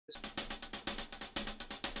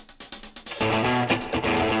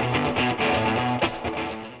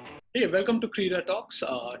Hey, welcome to Krida Talks.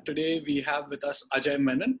 Today we have with us Ajay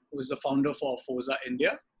Menon, who is the founder for Forza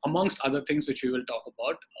India, amongst other things which we will talk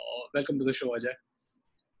about. Welcome to the show, Ajay.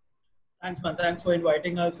 Thanks, man. Thanks for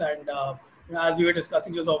inviting us. And as we were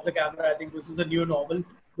discussing just off the camera, I think this is a new normal,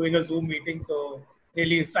 doing a Zoom meeting. So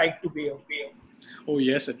really psyched to be here. Oh,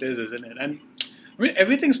 yes, it is, isn't it? And I mean,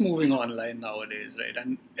 everything's moving online nowadays, right?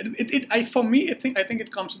 And for me, I think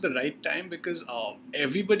it comes at the right time because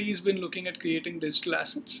everybody's been looking at creating digital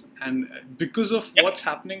assets, and because of what's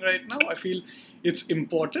happening right now, I feel it's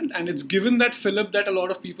important, and it's given that fillip that a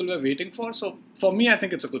lot of people were waiting for. So for me, I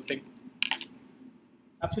think it's a good thing.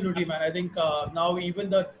 Absolutely, man. I think now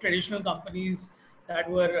even the traditional companies that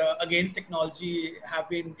were against technology have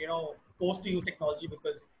been, forced to use technology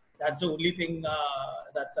because that's the only thing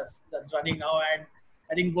that's running now. And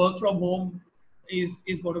I think work from home is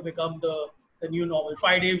going to become the new normal.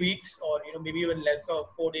 5 day weeks, or maybe even less, or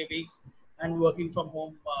 4 day weeks, and working from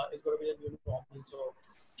home is going to be the new normal. So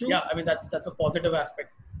yeah, I mean that's a positive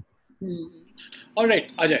aspect. All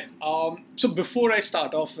right, Ajay. So before I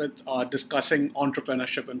start off with discussing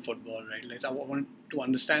entrepreneurship in football, right? Like, I want to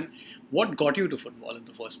understand what got you to football in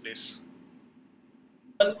the first place.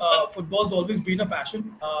 Well, football's always been a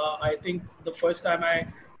passion. I think the first time I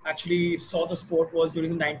actually saw the sport was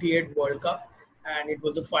during the '98 World Cup, and it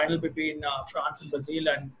was the final between France and Brazil,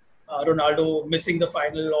 and Ronaldo missing the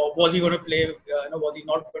final, or was he going to play? Was he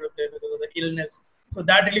not going to play because of the illness? So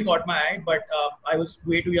that really caught my eye, but I was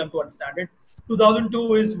way too young to understand it.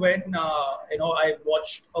 2002 is when I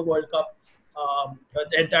watched a World Cup,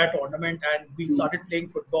 the entire tournament, and we started playing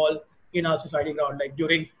football in our society ground. Like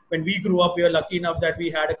during when we grew up, we were lucky enough that we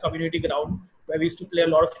had a community ground where we used to play a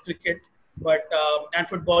lot of cricket, but and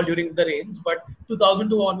football during the rains. But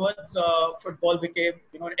 2002 onwards, football became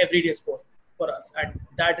an everyday sport for us, and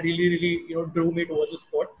that really drew me towards the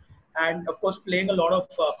sport. And of course, playing a lot of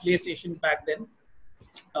PlayStation back then,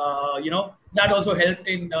 that also helped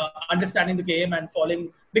in understanding the game and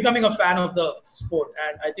becoming a fan of the sport.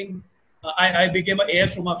 And I think I became an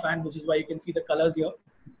AS Roma fan, which is why you can see the colors here.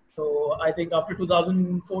 So I think after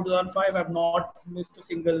 2004, 2005, I've not missed a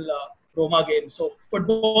single Roma game. So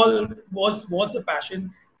football was the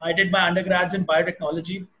passion. I did my undergrads in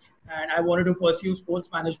biotechnology, and I wanted to pursue sports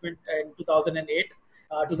management in 2008,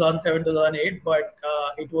 2007, 2008, but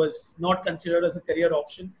it was not considered as a career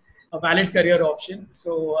option, a valid career option.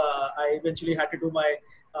 So I eventually had to do my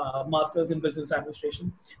master's in business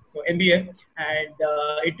administration, so MBA, and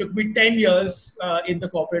it took me 10 years in the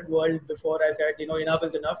corporate world before I said, enough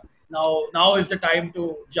is enough. Now is the time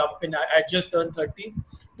to jump in. I just turned 30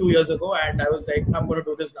 2 years ago, and I was like, I'm going to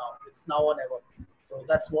do this now. It's now or never. So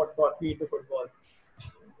that's what got me into football.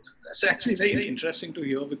 That's actually very interesting to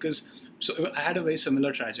hear because I had a very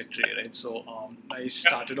similar trajectory, right? So I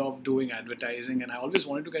started off doing advertising, and I always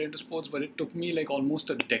wanted to get into sports, but it took me like almost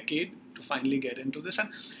a decade to finally get into this. And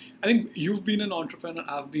I think you've been an entrepreneur,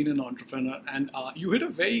 I've been an entrepreneur, and you hit a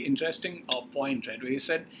very interesting point, right? Where you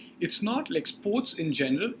said it's not like sports in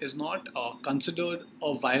general is not considered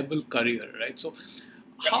a viable career, right? So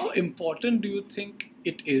how important do you think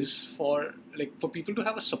it is for people to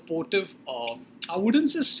have a supportive I wouldn't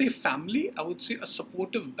just say family, I would say a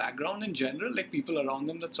supportive background in general, like people around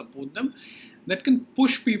them that support them, that can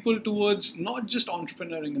push people towards not just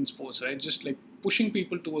entrepreneuring in sports, right? Just like pushing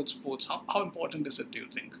people towards sports. How important is it, do you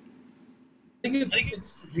think? I think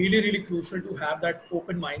it's really crucial to have that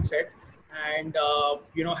open mindset, and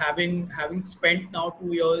having spent now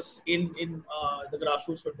 2 years in the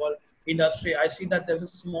grassroots football industry, I see that there's a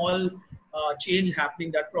small change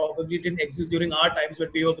happening that probably didn't exist during our times when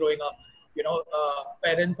we were growing up.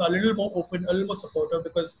 Parents are a little more open, a little more supportive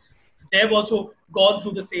because they've also gone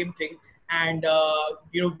through the same thing. And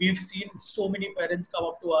we've seen so many parents come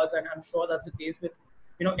up to us, and I'm sure that's the case with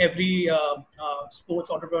every sports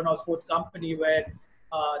entrepreneur, sports company, where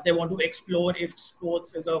they want to explore if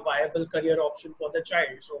sports is a viable career option for their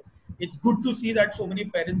child. So it's good to see that so many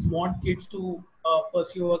parents want kids to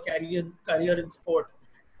pursue a career in sport.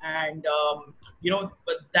 And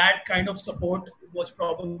but that kind of support was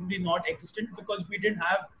probably not existent because we didn't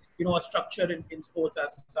have a structure in sports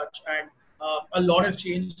as such. And a lot has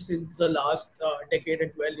changed since the last decade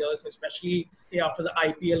and 12 years, especially say after the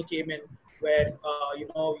IPL came in, where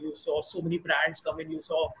you saw so many brands come in, you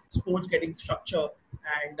saw sports getting structure,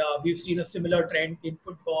 and we've seen a similar trend in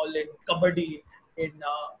football, in kabaddi, in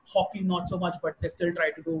hockey, not so much, but they still try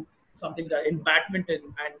to do something that in badminton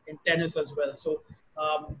and in tennis as well. So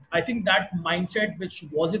I think that mindset, which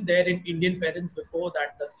wasn't there in Indian parents before,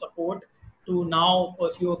 that the support to now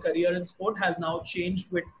pursue a career in sport has now changed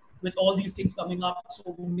with all these things coming up.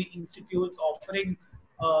 So many institutes offering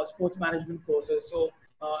sports management courses. So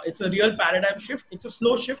It's a real paradigm shift. It's a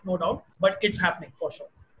slow shift, no doubt, but it's happening for sure.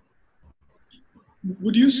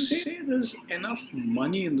 Would you say there's enough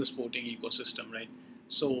money in the sporting ecosystem, right?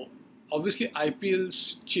 So obviously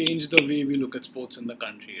IPL's changed the way we look at sports in the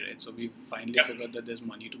country, right? So we've finally figured that there's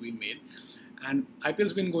money to be made, and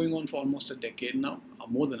IPL's been going on for almost a decade now,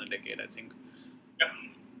 more than a decade, I think.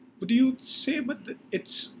 Would you say, but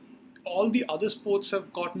it's all the other sports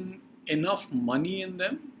have gotten enough money in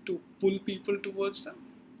them to pull people towards them?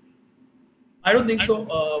 I don't think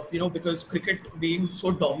so. Because cricket being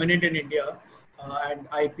so dominant in India, and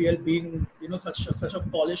IPL being such a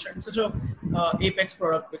polished and such a apex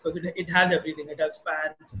product, because it has everything. It has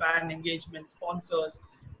fans, fan engagement, sponsors,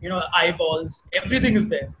 eyeballs. Everything is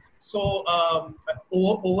there. So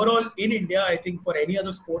overall in India, I think for any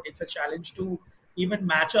other sport, it's a challenge to even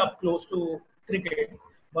match up close to cricket.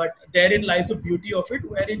 But therein lies the beauty of it,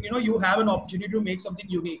 wherein you have an opportunity to make something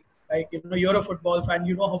unique. Like you're a football fan,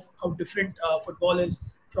 you know how different football is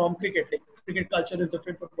from cricket. Like cricket culture is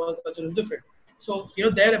different, football culture is different. So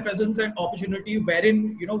there represents an opportunity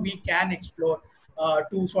wherein we can explore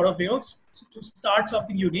to sort of to start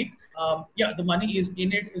something unique. Yeah, the money is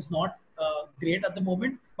in it is not great at the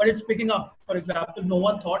moment, but it's picking up. For example, no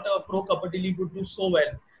one thought a pro kabaddi league would do so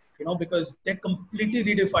well, because they completely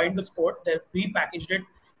redefined the sport. They repackaged it,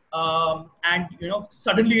 and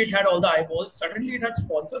suddenly it had all the eyeballs. Suddenly it had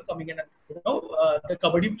sponsors coming in, and the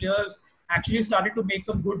kabaddi players actually started to make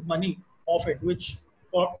some good money off it, which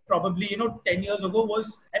probably 10 years ago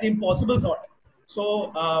was an impossible thought.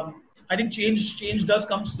 So I think change does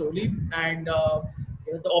come slowly, and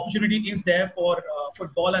the opportunity is there for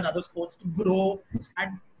football and other sports to grow.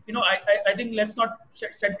 And I think let's not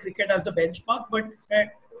set cricket as the benchmark, but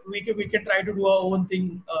we can try to do our own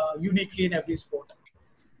thing uniquely in every sport.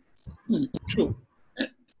 True.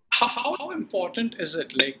 How important is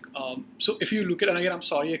it? Like, so if you look at, and again, I'm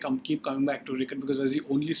sorry, keep coming back to cricket because that's the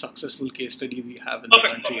only successful case study we have in the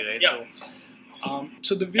country, right? Yeah.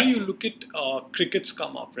 So the way you look at cricket's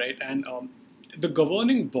come up, right, and the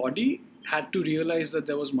governing body had to realize that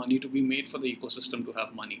there was money to be made for the ecosystem to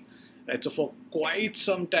have money, right? So for quite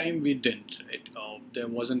some time we didn't, right? There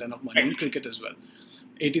wasn't enough money in cricket as well.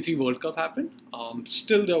 83 World Cup happened.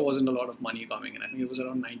 Still, there wasn't a lot of money coming in. I think it was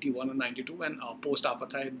around 91 or 92 when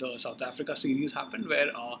post-apartheid, the South Africa series happened,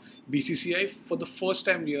 where BCCI for the first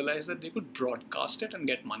time realized that they could broadcast it and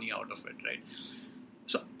get money out of it, right?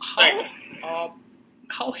 So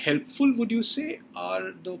how helpful would you say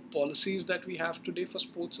are the policies that we have today for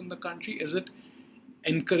sports in the country? Is it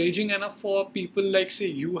encouraging enough for people like, say,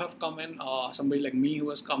 you have come in, somebody like me who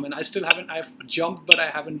has come in? I've jumped, but I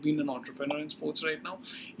haven't been an entrepreneur in sports right now.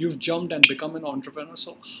 You've jumped and become an entrepreneur.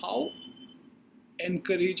 So how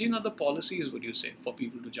encouraging are the policies, would you say, for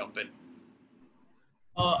people to jump in?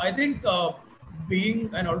 I think being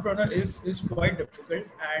an entrepreneur is quite difficult,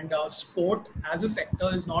 and sport as a sector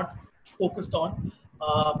is not focused on.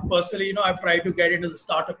 Personally, I've tried to get into the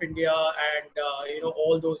Startup India and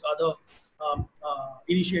all those other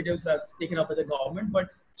initiatives that's taken up by the government, but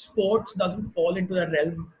sports doesn't fall into that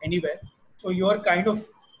realm anywhere. So you're kind of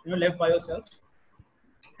left by yourself,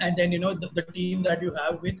 and then the team that you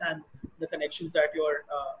have with and the connections that you're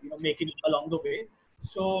making along the way.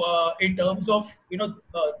 So in terms of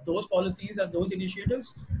those policies and those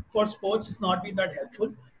initiatives for sports, it's not been that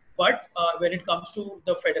helpful. But when it comes to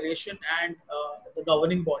the federation and the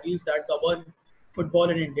governing bodies that govern football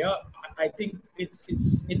in India, I think it's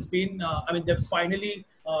been. I mean, they've finally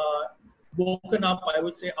woken up, I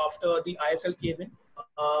would say, after the ISL came in.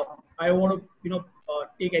 I don't want to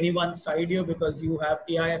take anyone's side here, because you have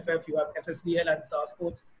AIFF, you have FSDL and Star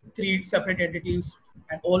Sports, three separate entities,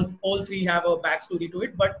 and all three have a backstory to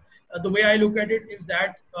it. But the way I look at it is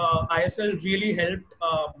that ISL really helped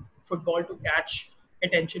football to catch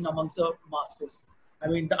attention amongst the masses. I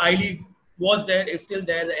mean, the I League was there, is still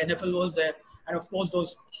there, the NFL was there, and of course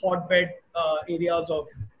those hotbed areas of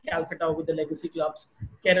Calcutta with the legacy clubs,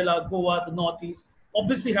 Kerala, Goa, the Northeast,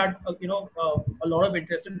 obviously had a lot of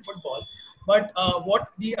interest in football. But what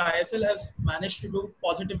the ISL has managed to do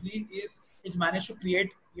positively is it's managed to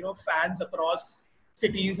create fans across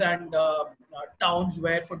cities and towns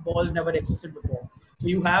where football never existed before. So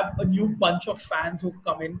you have a new bunch of fans who've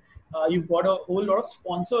come in. You've got a whole lot of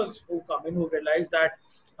sponsors who come in who realize that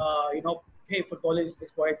hey, football is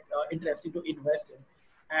quite interesting to invest in.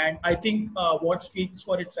 And I think what speaks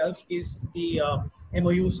for itself is the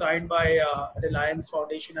MOU signed by Reliance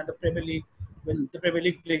Foundation and the Premier League, with the Premier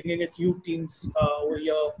League bringing its youth teams over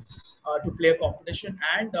here to play a competition,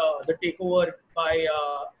 and the takeover by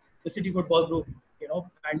the City Football Group.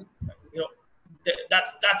 And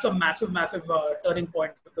that's a massive turning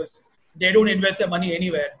point, because they don't invest their money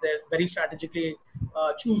anywhere. They very strategically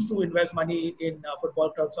choose to invest money in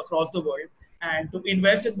football clubs across the world. And to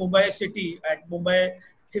invest in Mumbai city, and Mumbai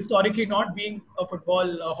historically not being a football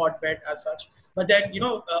hotbed as such, but then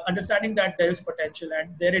understanding that there is potential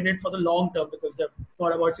and they're in it for the long term because they've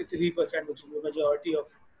got about 63%, which is the majority of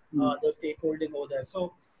the stakeholding over there.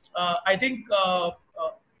 So I think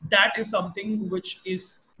that is something which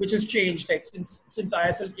has changed. Like since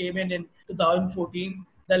ISL came in 2014,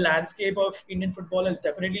 the landscape of Indian football has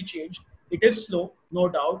definitely changed. It is slow, no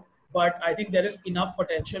doubt, but I think there is enough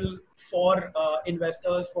potential for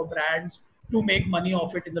investors, for brands to make money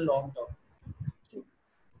off it in the long term.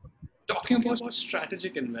 Talking about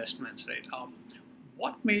strategic investments, right?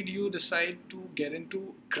 What made you decide to get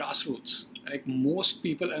into grassroots? Like most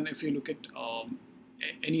people, and if you look at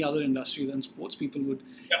any other industry than sports, people would.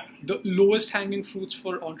 Yeah. The lowest hanging fruits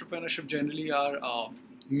for entrepreneurship generally are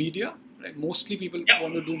media. Right? Mostly people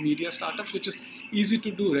want to do media startups, which is easy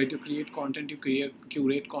to do, right? You create content, you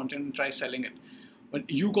curate content, and try selling it. But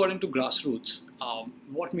you got into grassroots.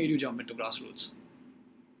 What made you jump into grassroots?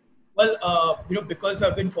 Well, because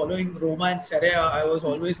I've been following Roma and Serie A, I was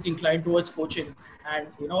always inclined towards coaching. And,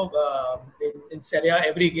 in Serie A,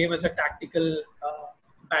 every game is a tactical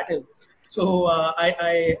battle. So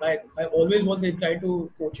I always was inclined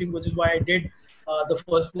to coaching, which is why I did the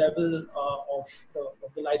first level of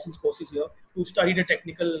the license courses here to study the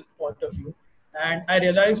technical point of view. And I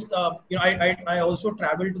realized, I also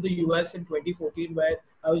traveled to the US in 2014, where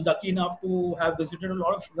I was lucky enough to have visited a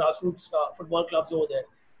lot of grassroots football clubs over there.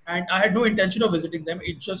 And I had no intention of visiting them.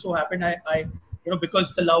 It just so happened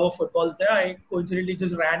because the love of football is there, I coincidentally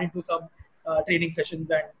just ran into some training sessions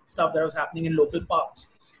and stuff that was happening in local parks.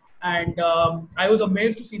 And I was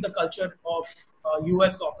amazed to see the culture of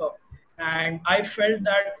US soccer. And I felt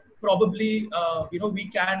that probably, we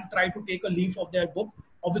can try to take a leaf of their book.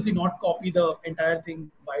 Obviously, not copy the entire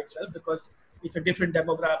thing by itself because it's a different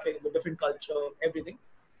demographic, it's a different culture, everything.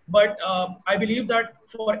 But I believe that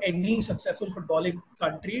for any successful footballing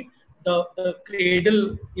country, the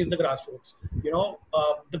cradle is the grassroots.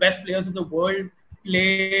 The best players in the world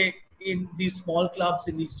play in these small clubs,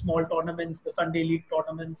 in these small tournaments, the Sunday league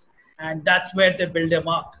tournaments, and that's where they build their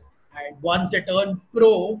mark. And once they turn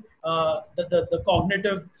pro, the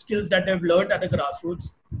cognitive skills that they've learned at the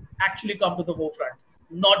grassroots actually come to the forefront,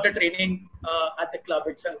 not the training at the club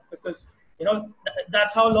itself. Because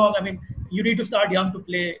that's how long. I mean, you need to start young to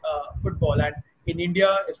play football. And in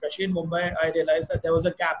India, especially in Mumbai, I realized that there was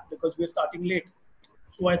a gap because we were starting late.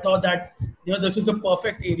 So I thought that this is a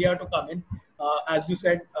perfect area to come in. As you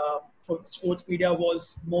said, for sports media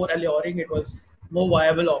was more alluring. It was more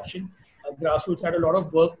viable option. Grassroots had a lot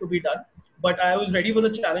of work to be done, but I was ready for the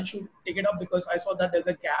challenge to take it up because I saw that there's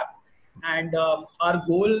a gap. And our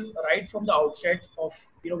goal, right from the outset of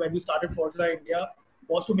when we started Forza India,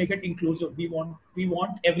 was to make it inclusive. We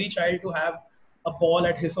want every child to have a ball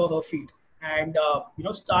at his or her feet, and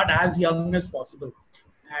start as young as possible.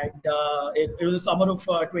 And it was the summer of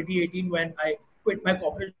 2018 when I quit my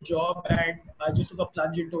corporate job and I just took a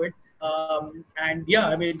plunge into it. And yeah,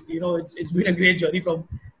 I mean, it's been a great journey from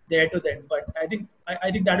there to then. But I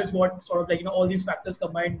think that is what sort of like all these factors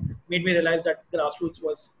combined made me realize that grassroots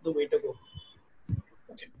was the way to go.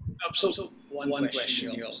 Okay. So one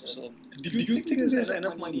question here. So do you think there's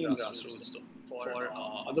enough money in grassroots though for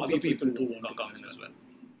other people who want to come in as well?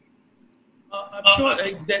 I'm sure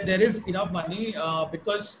there is enough money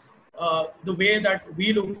because the way that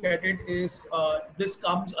we look at it is this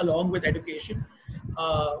comes along with education.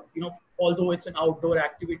 Although it's an outdoor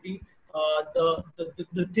activity,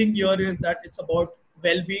 the thing here is that it's about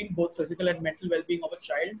well-being, both physical and mental well-being of a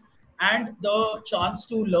child, and the chance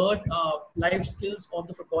to learn life skills on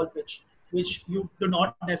the football pitch, which you do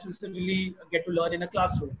not necessarily get to learn in a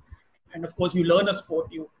classroom. And of course, you learn a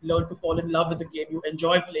sport, you learn to fall in love with the game, you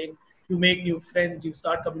enjoy playing, you make new friends, you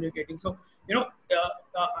start communicating. So,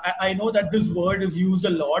 I know that this word is used a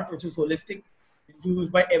lot, which is holistic. It's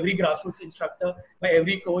used by every grassroots instructor, by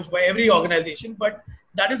every coach, by every organization. But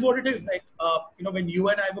that is what it is. Like, when you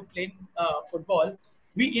and I were playing football,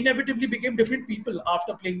 we inevitably became different people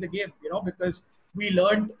after playing the game, because we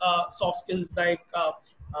learned soft skills like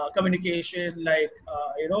communication, like,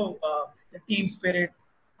 the team spirit,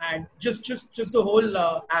 and just the whole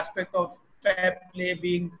aspect of fair play,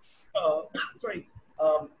 being sorry,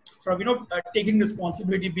 taking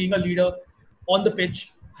responsibility, being a leader on the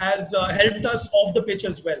pitch has helped us off the pitch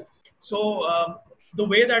as well. So the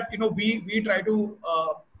way that we try to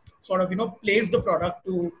place the product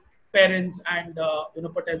to parents and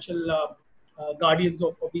potential guardians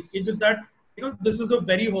of these kids is that this is a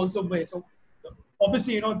very wholesome way. So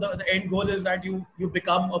obviously, the end goal is that you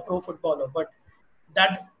become a pro footballer, but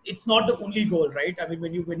that it's not the only goal, right? I mean,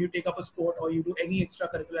 when you take up a sport or you do any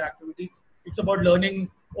extracurricular activity, it's about learning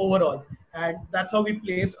overall, and that's how we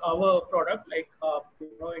place our product, like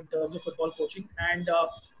in terms of football coaching. And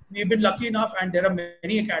we've been lucky enough, and there are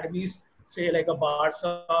many academies, say like a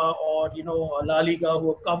Barca or a La Liga,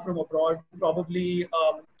 who have come from abroad, probably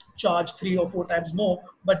charge 3 or 4 times more,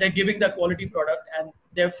 but they're giving the quality product, and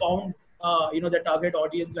they've found their target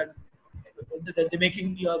audience, and they're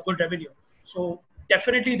making good revenue. So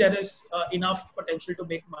definitely there is enough potential to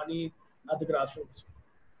make money at the grassroots.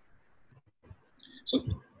 So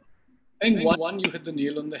I think one, you hit the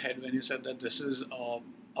nail on the head when you said that this is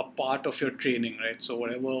a part of your training, right? So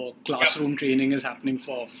whatever classroom training is happening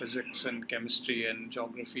for physics and chemistry and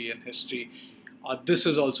geography and history, this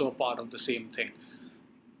is also a part of the same thing.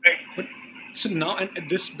 Right. But so now, and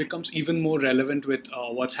this becomes even more relevant with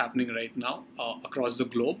what's happening right now across the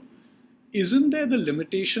globe. Isn't there the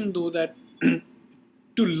limitation though that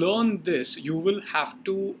to learn this, you will have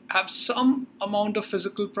to have some amount of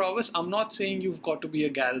physical prowess? I'm not saying you've got to be a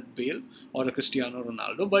Gareth Bale or a Cristiano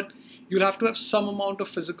Ronaldo, but you'll have to have some amount of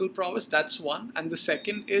physical prowess. That's one. And the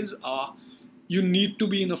second is you need to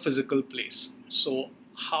be in a physical place. So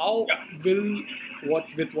how will,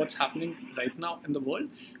 with what's happening right now in the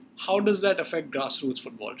world, how does that affect grassroots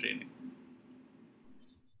football training?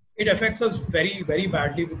 It affects us very, very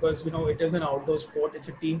badly because it is an outdoor sport. It's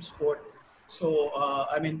a team sport. So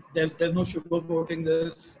I mean, there's no sugarcoating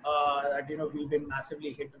this. That we've been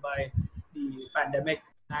massively hit by the pandemic,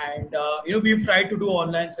 and we've tried to do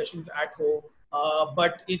online sessions at home,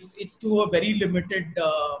 but it's to a very limited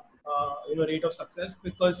rate of success,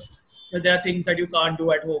 because there are things that you can't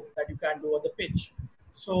do at home that you can do on the pitch.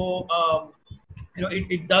 So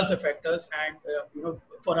it does affect us, and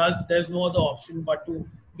for us there's no other option but to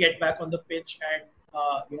get back on the pitch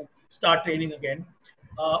and start training again.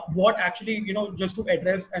 What actually, just to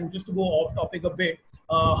address and just to go off topic a bit,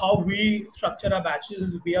 how we structure our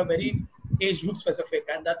batches, we are very age group specific,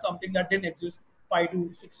 and that's something that didn't exist 5 to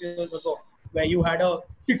 6 years ago, where you had a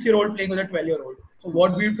 6-year-old playing with a 12-year-old. So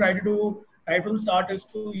what we try to do right from the start is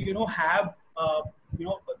to have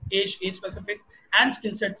age specific and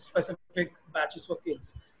skill set specific batches for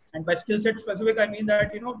kids. And by skill set specific, I mean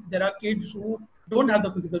that there are kids who don't have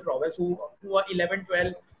the physical prowess, who are 11,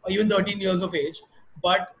 12, or even 13 years of age,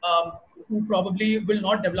 but who probably will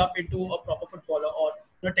not develop into a proper footballer or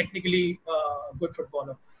technically good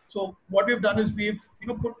footballer. So what we've done is we've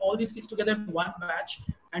put all these kids together in one batch,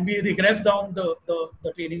 and we regress down the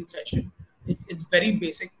training session. It's very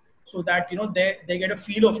basic, so that they get a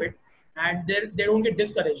feel of it, and they don't get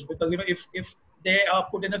discouraged, because if they are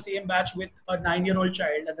put in the same batch with a 9-year-old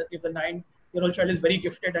child, and if the 9-year-old child is very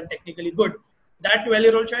gifted and technically good, that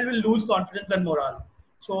 12-year-old child will lose confidence and morale.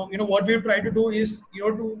 So what we've tried to do is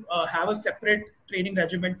to have a separate training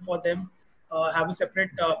regimen for them, have a separate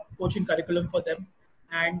coaching curriculum for them,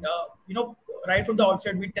 and right from the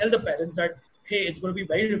outset we tell the parents that, hey, it's going to be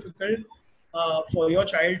very difficult for your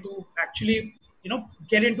child to actually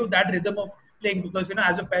get into that rhythm of playing, because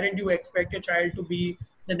as a parent you expect your child to be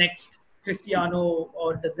the next Cristiano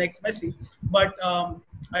or the next Messi, but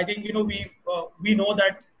I think we know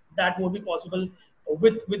that that won't be possible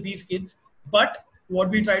with these kids. But what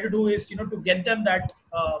we try to do is to get them that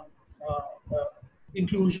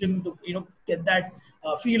inclusion, to get that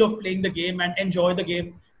feel of playing the game and enjoy the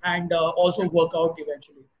game, and also work out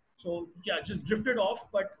eventually. So yeah, just drifted off,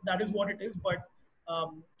 but that is what it is. But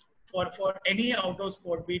for any outdoor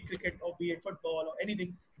sport, be it cricket or be it football or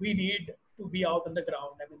anything, we need to be out on the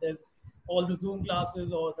ground. I mean, there's all the Zoom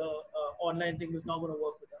classes or the online thing is not going to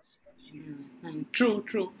work with us. True,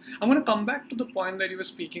 true. I'm going to come back to the point that you were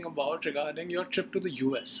speaking about regarding your trip to the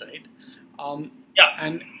US, right?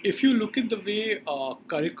 And if you look at the way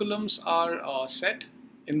curriculums are set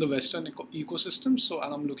in the Western ecosystem, so,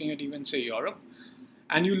 and I'm looking at even say Europe,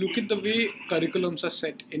 and you look at the way curriculums are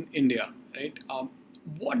set in India, right?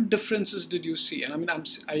 What differences did you see? And I mean,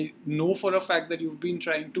 I know for a fact that you've been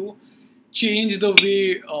trying to change the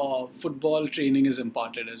way football training is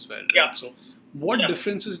imparted as well, right? Yeah. So what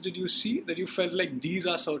differences did you see that you felt like these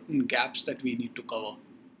are certain gaps that we need to cover?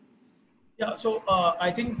 Yeah, so I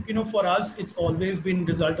think for us it's always been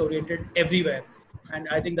result oriented everywhere, and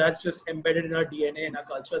I think that's just embedded in our DNA and our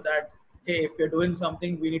culture, that hey, if we're doing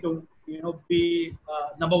something, we need to be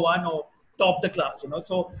number one or top the class.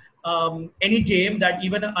 So any game that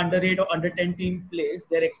even an under 8 or under 10 team plays,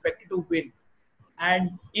 they're expected to win,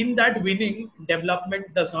 and in that winning,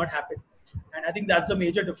 development does not happen. And I think that's the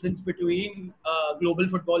major difference between global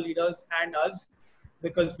football leaders and us,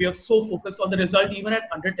 because we are so focused on the result even at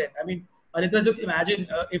under 10. I mean, Anitra, just imagine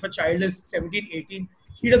if a child is 17, 18,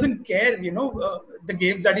 he doesn't care, the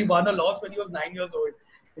games that he won or lost when he was 9 years old,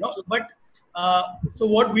 But so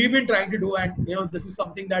what we've been trying to do, and this is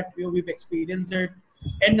something that we've experienced it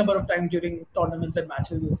n number of times during tournaments and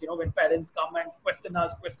matches, is when parents come and question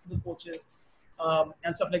us, question the coaches,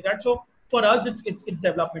 and stuff like that. So for us, it's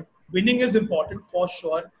development. Winning is important for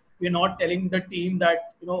sure. We're not telling the team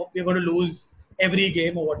that we're going to lose every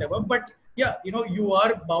game or whatever, but yeah, you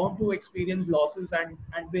are bound to experience losses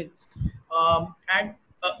and wins, and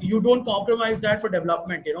you don't compromise that for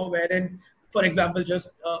development. Wherein, for example, just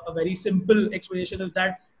a very simple explanation is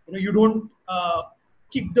that you don't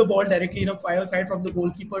kick the ball directly in a fire side from the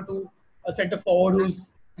goalkeeper to a center forward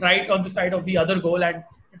who's right on the side of the other goal and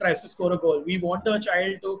tries to score a goal. We want the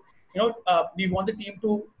child to, we want the team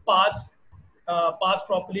to pass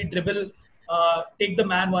properly, dribble, take the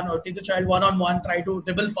man one or take the child one on one, try to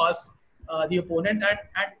dribble past the opponent,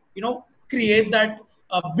 and create that,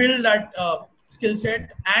 build that skill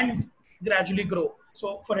set and gradually grow.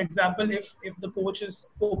 So, for example, if the coach is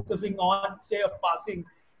focusing on, say, a passing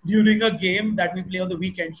during a game that we play on the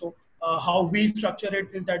weekend, so how we structure it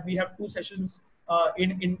is that we have 2 sessions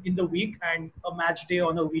in the week and a match day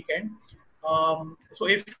on a weekend. So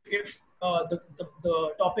if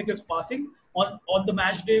the topic is passing, on the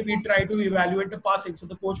match day, we try to evaluate the passing. So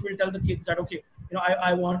the coach will tell the kids that, okay,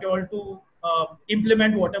 I want you all to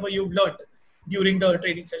implement whatever you've learned during the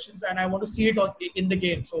training sessions, and I want to see it in the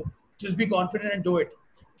game. So just be confident and do it.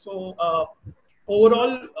 So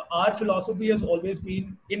overall, our philosophy has always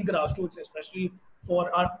been in grassroots, especially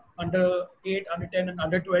for our under 8, under 10, and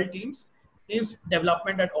under 12 teams, is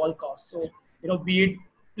development at all costs. So be it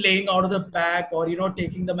playing out of the back or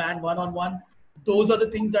taking the man one on one, those are the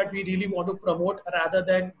things that we really want to promote rather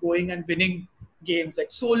than going and winning games,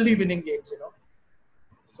 like solely winning games.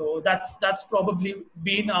 So that's probably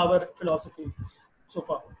been our philosophy so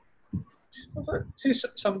far. Say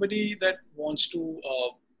somebody that wants to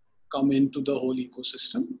come into the whole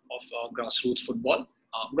ecosystem of grassroots football,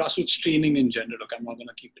 grassroots training in general. Okay, I'm not going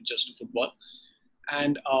to keep it just to football.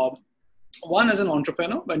 And one, as an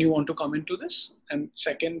entrepreneur, when you want to come into this, and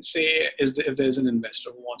second, say, if there is an investor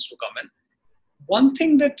who wants to come in. One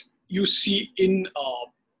thing that you see in,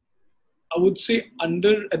 I would say,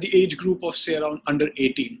 at the age group of, say, around under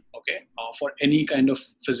 18, okay, for any kind of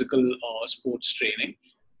physical sports training,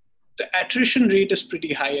 the attrition rate is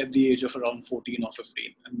pretty high at the age of around 14 or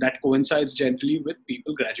 15. And that coincides generally with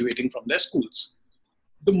people graduating from their schools.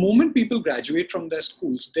 The moment people graduate from their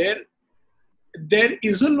schools, there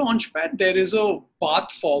is a launch pad, there is a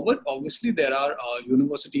path forward. Obviously, there are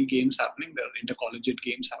university games happening, there are intercollegiate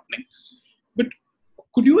games happening. But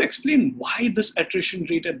could you explain why this attrition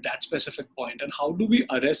rate at that specific point, and how do we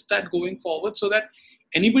arrest that going forward so that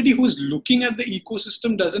anybody who's looking at the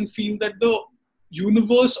ecosystem doesn't feel that the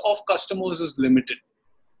universe of customers is limited?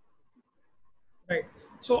 Right.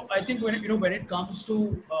 So I think when it comes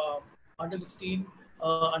to under 16,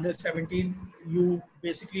 under 17, you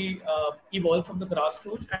basically evolve from the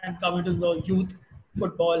grassroots and come into the youth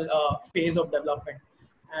football phase of development.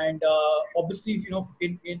 And obviously,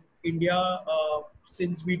 in India,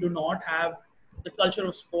 since we do not have the culture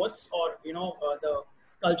of sports, or the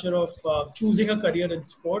culture of choosing a career in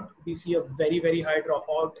sport, we see a very, very high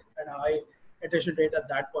dropout and a high attrition rate at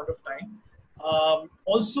that point of time.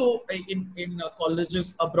 Also, in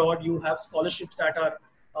colleges abroad, you have scholarships that are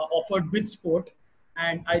offered with sport,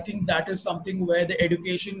 and I think that is something where the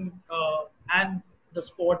education and the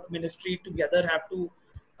sport ministry together have to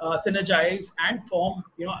synergize and form.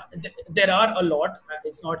 There are a lot.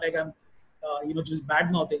 It's not like I'm just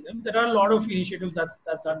bad mouthing them. There are a lot of initiatives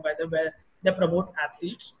that's done by them where they promote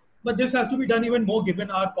athletes, but this has to be done even more given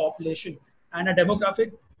our population and a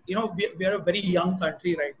demographic. We are a very young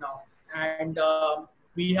country right now, and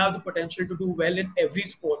we have the potential to do well in every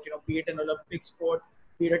sport, be it an Olympic sport,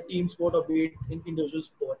 be it a team sport, or be it in individual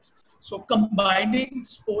sports. So combining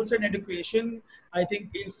sports and education, I think,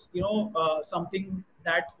 is something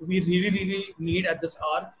that we really, really need at this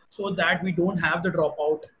hour, so that we don't have the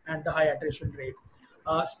dropout and the high attrition rate.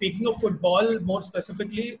 Speaking of football, more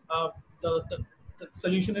specifically, the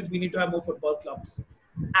solution is we need to have more football clubs.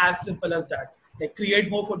 As simple as that. Like, create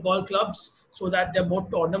more football clubs so that there are more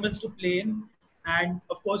tournaments to play in. And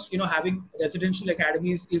of course, having residential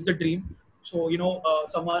academies is the dream. So,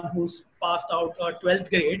 someone who's passed out 12th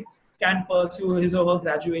grade can pursue his or her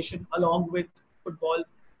graduation along with football,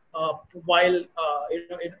 while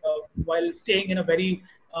while staying in a very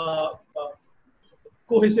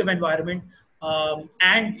cohesive environment,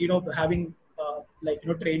 and having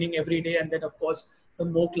training every day, and then of course the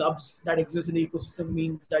more clubs that exist in the ecosystem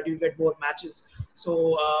means that you get more matches.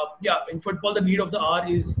 So yeah, in football, the need of the hour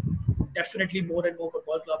is definitely more and more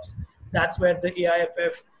football clubs. That's where the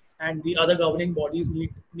AIFF and the other governing bodies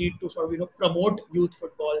need to sort of promote youth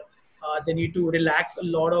football. They need to relax a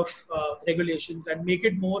lot of regulations and make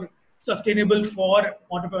it more sustainable for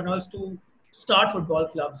entrepreneurs to start football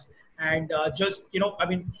clubs. And just I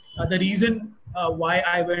mean, the reason why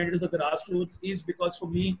I went into the grassroots is because for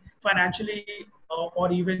me, financially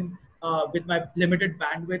or even with my limited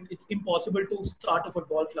bandwidth, it's impossible to start a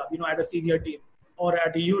football club, at a senior team or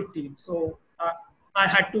at a youth team. So I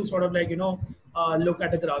had to sort of look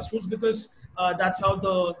at the grassroots because that's how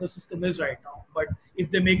the system is right now. But if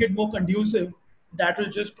they make it more conducive, that will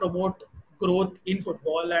just promote growth in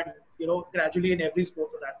football and gradually in every sport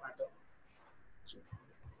for that matter.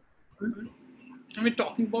 I mean,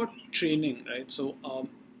 talking about training, right? So,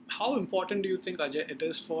 how important do you think, Ajay, it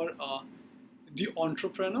is for the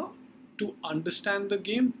entrepreneur to understand the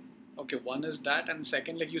game? Okay, one is that, and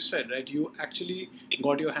second, like you said, right, you actually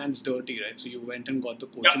got your hands dirty, right? So you went and got the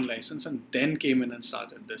coaching license and then came in and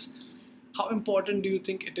started this. How important do you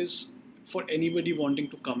think it is for anybody wanting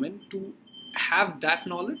to come in to have that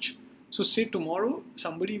knowledge? So say tomorrow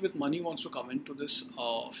somebody with money wants to come into this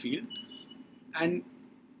field, and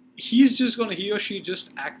he or she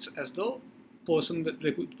just acts as the person with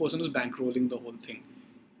the person who's bankrolling the whole thing.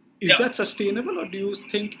 Is that sustainable, or do you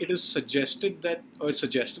think it is suggested that, or it's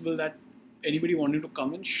suggestible that anybody wanting to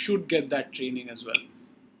come in should get that training as well?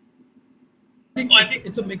 I think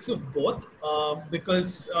it's a mix of both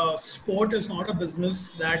because sport is not a business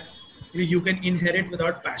that you can inherit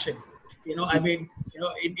without passion. I mean,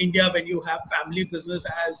 in India, when you have family business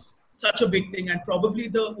as such a big thing, and probably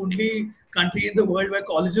the only country in the world where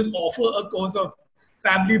colleges offer a course of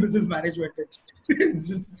family business management. It's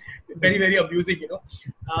just very, very amusing,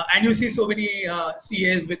 and you see so many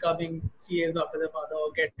CAs becoming CAs after their father,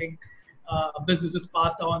 or getting businesses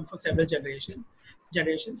passed on for several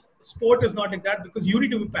generations. Sport is not like that because you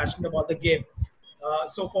need to be passionate about the game.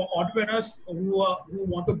 So for entrepreneurs who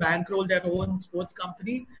want to bankroll their own sports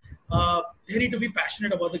company, they need to be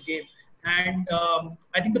passionate about the game. And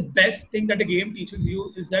I think the best thing that the game teaches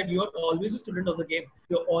you is that you're always a student of the game.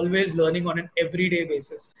 You're always learning on an everyday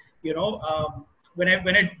basis. When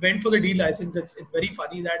I went for the D license, it's very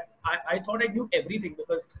funny that I thought I knew everything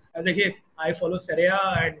because as a kid I follow Serie A,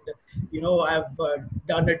 and I've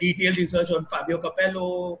done a detailed research on Fabio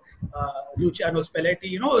Capello, Luciano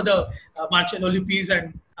Spalletti, the Marcello Lippi's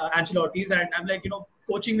and Ancelotti's, and I'm like,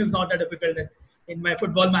 coaching is not that difficult. And in my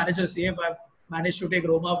Football Manager save, I've managed to take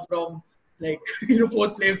Roma from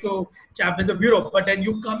fourth place to Champions of Europe. But then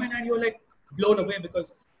you come in and you're like blown away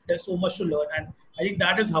because there's so much to learn. And I think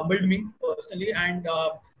that has humbled me personally, and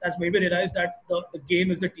that's made me realize that the game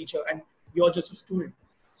is the teacher and you're just a student.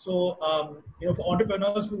 So for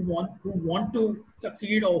entrepreneurs who want to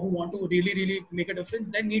succeed or who want to really, really make a difference,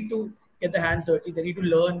 they need to get their hands dirty. They need to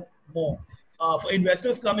learn more. For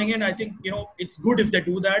investors coming in, I think it's good if they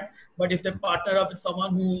do that. But if they partner up with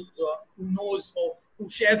someone who knows or who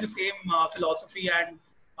shares the same philosophy and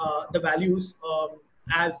the values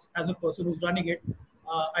as a person who's running it,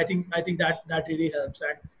 I think that really helps.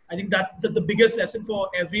 And I think that's the biggest lesson for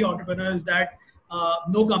every entrepreneur is that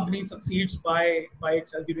no company succeeds by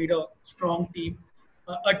itself. You need a strong team,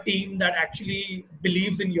 a team that actually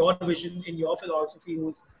believes in your vision, in your philosophy,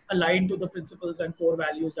 who's aligned to the principles and core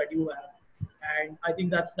values that you have. And I think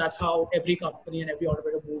that's how every company and every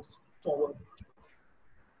entrepreneur moves forward.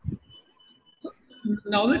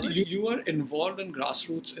 Now that you are involved in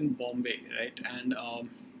grassroots in Bombay, right? And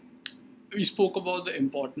we spoke about the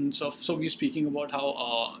importance of, so we're speaking about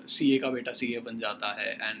how CA ka beta CA ban jata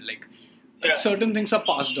hai, and like certain things are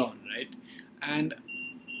passed on, right? And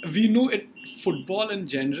we know football in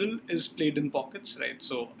general is played in pockets, right?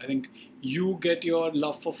 So I think you get your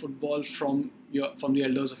love for football from the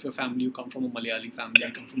elders of your family. You come from a Malayali family,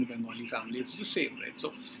 I come from a Bengali family. It's the same, right?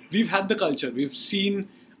 So we've had the culture. We've seen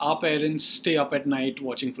our parents stay up at night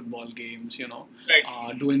watching football games,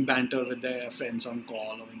 doing banter with their friends on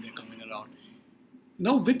call or when they're coming around.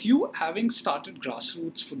 Now, with you having started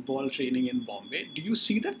grassroots football training in Bombay, do you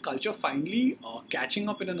see that culture finally catching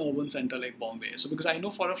up in an urban center like Bombay? So, because I know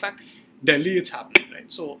for a fact, Delhi it's happening,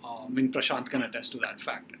 right? So, I mean, Prashant can attest to that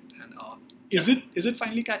fact, right? And is it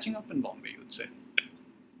finally catching up in Bombay, you'd say?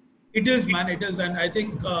 It is, man. It is, and I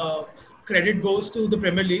think credit goes to the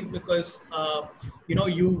Premier League because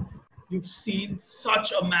you've seen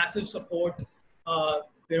such a massive support,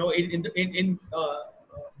 in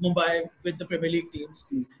Mumbai with the Premier League teams.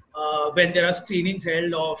 When there are screenings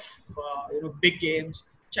held of big games,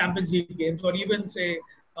 Champions League games, or even say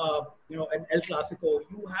an El Clasico,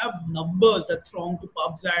 you have numbers that throng to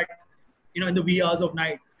pubs at, in the wee hours of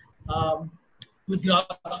night. With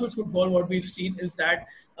grassroots football, what we've seen is that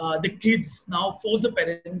the kids now force the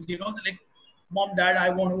parents, like, mom, dad, I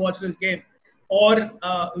want to watch this game. Or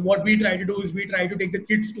what we try to do is we try to take the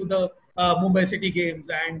kids to the Mumbai City games,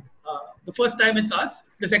 and the first time it's us,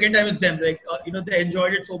 the second time it's them. Like they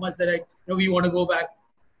enjoyed it so much that we want to go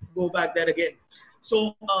back there again.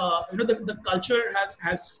 So the culture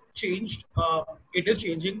has changed. It is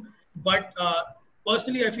changing, but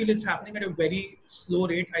personally, I feel it's happening at a very slow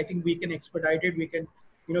rate. I think we can expedite it. We can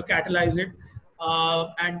catalyze it,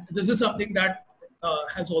 and this is something that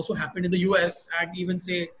has also happened in the US and even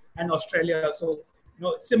say and Australia. So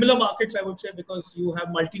similar markets, I would say, because you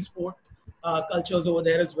have multi-sport cultures over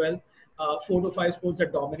there as well. 4 to 5 sports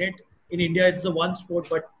that dominate. In India, it's the one sport,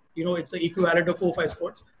 but it's the equivalent of 4 or 5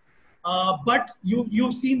 sports. But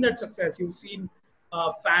you've seen that success. You've seen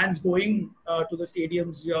fans going to the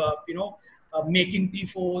stadiums, making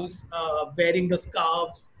tifos, wearing the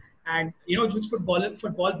scarves, and just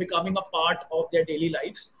football becoming a part of their daily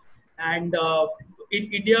lives. And in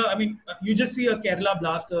India, I mean, you just see a Kerala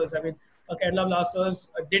Blasters. I mean, a Kerala Blasters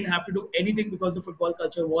didn't have to do anything because the football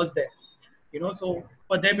culture was there. So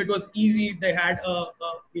for them it was easy. They had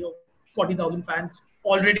 40,000 fans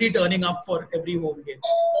already turning up for every home game.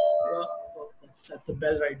 That's the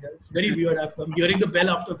bell right there. It's very weird. I'm hearing the bell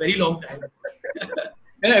after a very long time.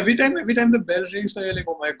 And every time the bell rings, you're like,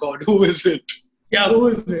 oh my God, who is it? Yeah, who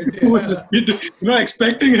is it? Who is it? You're not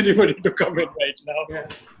expecting anybody to come in right now. Yeah,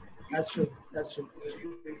 that's true.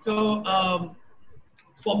 So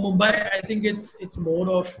for Mumbai, I think it's more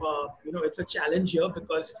of it's a challenge here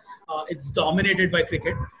because it's dominated by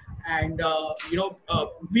cricket, and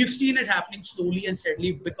we've seen it happening slowly and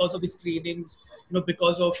steadily because of the screenings,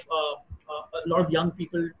 because of a lot of young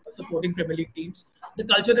people supporting Premier League teams. The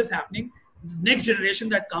culture is happening. Next generation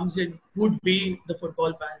that comes in would be the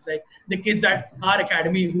football fans, like the kids at our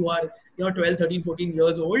academy who are 12, 13, 14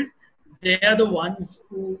 years old. They are the ones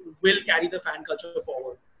who will carry the fan culture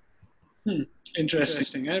forward.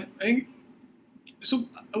 Interesting. And so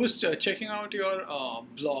I was checking out your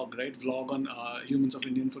blog, right? Vlog on Humans of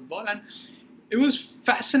Indian Football, and it was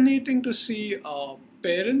fascinating to see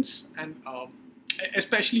parents and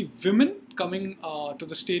especially women coming to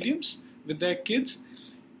the stadiums with their kids.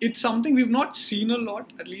 It's something we've not seen a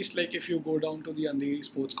lot, at least like if you go down to the Andheri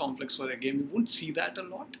Sports Complex for a game, you won't see that a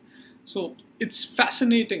lot. So it's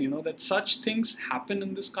fascinating, that such things happen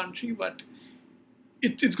in this country, but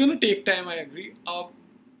it's going to take time, I agree.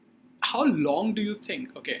 How long do you think,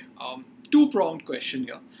 two-pronged question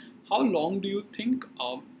here. How long do you think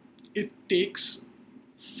it takes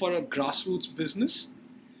for a grassroots business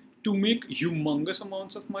to make humongous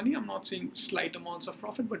amounts of money? I'm not saying slight amounts of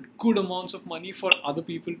profit, but good amounts of money for other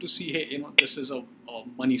people to see, hey, this is a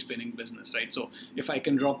money spinning business, right? So if I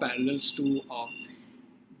can draw parallels to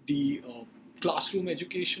the classroom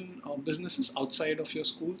education businesses outside of your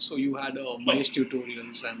school, so you had Mahesh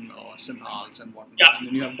Tutorials and Sinhals and whatnot, and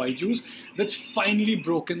then you have Byju's, that's finally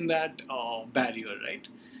broken that barrier, right?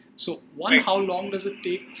 So how long does it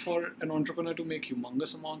take for an entrepreneur to make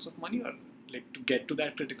humongous amounts of money, or like to get to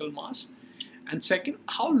that critical mass? And second,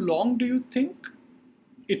 how long do you think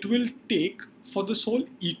it will take for this whole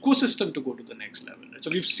ecosystem to go to the next level? Right?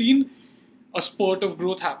 So we've seen a spurt of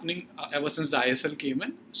growth happening ever since the ISL came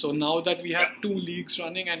in. So now that we have 2 leagues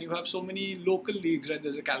running and you have so many local leagues, right?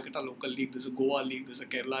 There's a Calcutta local league, there's a Goa league, there's a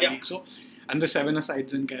Kerala league, so, and the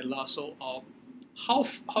 7-a-sides in Kerala. So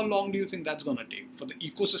how long do you think that's going to take for the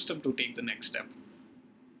ecosystem to take the next step?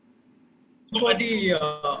 For the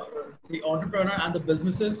entrepreneur and the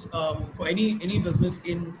businesses, for any business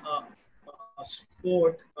in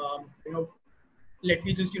sport, let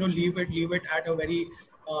me just leave it at a very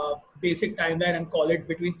basic timeline and call it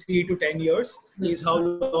between 3 to 10 years is how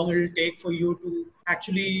long it will take for you to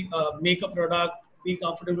actually make a product, be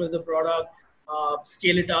comfortable with the product,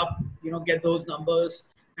 scale it up, get those numbers,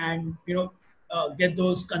 and get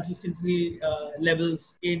those consistency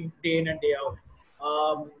levels in day in and day out.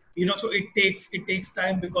 So it takes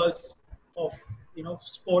time because of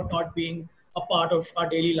sport not being a part of our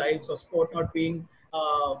daily lives, or sport not being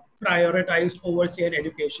prioritized over say an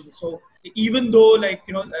education. So even though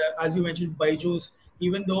as you mentioned Byju's,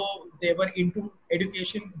 even though they were into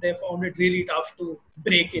education, they found it really tough to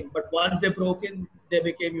break in. But once they broke in, they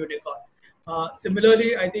became unicorn.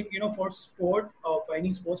 Similarly, I think for sport or for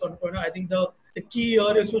any sports entrepreneur, I think the key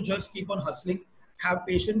here is to just keep on hustling, have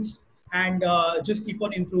patience, and just keep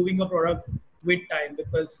on improving your product with time,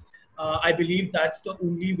 because I believe that's the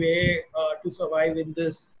only way to survive in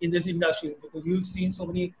this industry, because you've seen so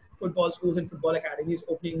many football schools and football academies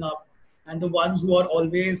opening up, and the ones who are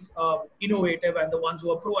always innovative and the ones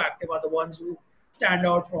who are proactive are the ones who stand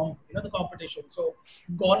out from the competition. So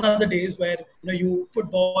gone are the days where you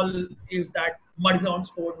football is that mud ground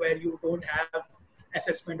sport where you don't have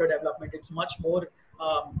assessment or development. It's much more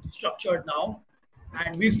structured now,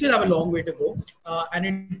 and we still have a long way to go. And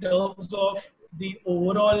in terms of the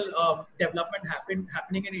overall development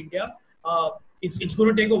happening in India, it's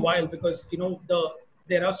going to take a while because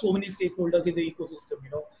there are so many stakeholders in the ecosystem.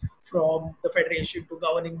 From the federation to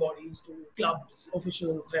governing bodies to clubs,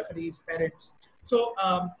 officials, referees, parents. So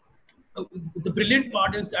the brilliant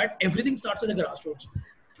part is that everything starts at the grassroots.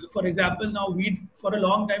 For example, now for a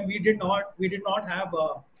long time we did not have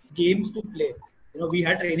games to play. We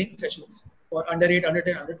had training sessions for under 8, under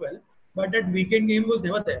 10, under 12, but that weekend game was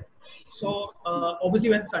never there. So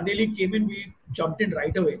obviously when Sunday League came in, we jumped in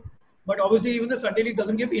right away. But obviously even the Sunday League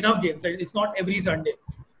doesn't give enough games. It's not every Sunday.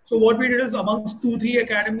 So what we did is amongst 2-3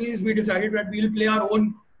 academies, we decided that we'll play our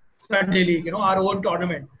own Sunday League, our own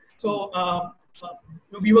tournament. So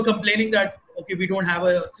we were complaining that, okay, we don't have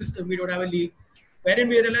a system, we don't have a league. Wherein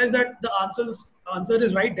we realized that the answer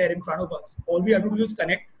is right there in front of us. All we have to do is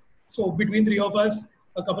connect. So between 3 of us,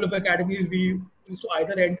 a couple of academies, we used to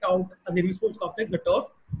either rent out a Navy Sports Complex, the turf,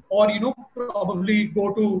 or probably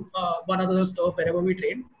go to one other's turf wherever we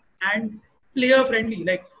train and player friendly.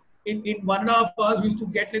 Like in 1.5 hours, we used to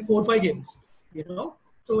get like 4 or 5 games.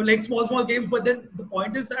 So like small games. But then the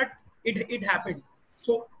point is that it happened.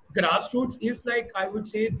 So grassroots is like, I would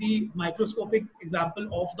say, the microscopic example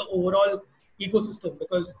of the overall ecosystem,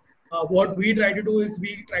 because what we try to do is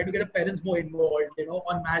we try to get the parents more involved.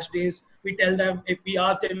 On match days, we tell them, if we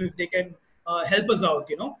ask them if they can help us out,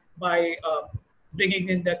 by bringing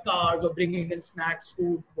in their cars or bringing in snacks,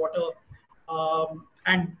 food, water,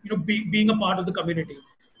 and being a part of the community.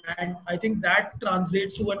 And I think that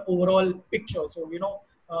translates to an overall picture. So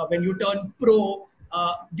when you turn pro,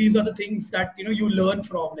 these are the things that you learn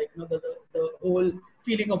from, like the whole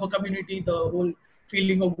feeling of a community, the whole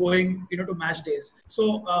feeling of going to match days.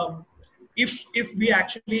 So if we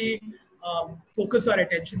actually focus our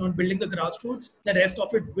attention on building the grassroots, the rest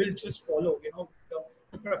of it will just follow.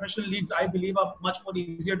 The professional leagues, I believe, are much more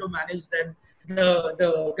easier to manage than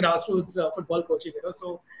the grassroots football coaching.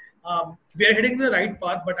 So we are heading the right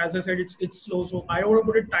path, but as I said, it's slow. So I don't want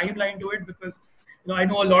to put a timeline to it because I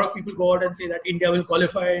know a lot of people go out and say that India will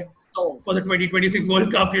qualify for the 2026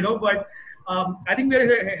 World Cup. But I think we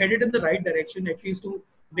are headed in the right direction, at least to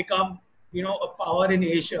become a power in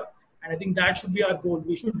Asia. And I think that should be our goal.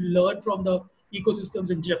 We should learn from the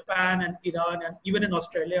ecosystems in Japan and Iran and even in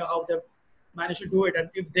Australia how they've managed to do it. And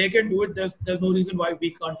if they can do it, there's no reason why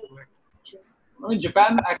we can't do it. I mean,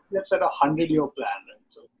 Japan actually has set a 100-year plan, right?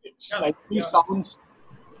 So it's sounds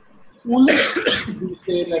foolish to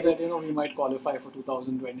say that we might qualify for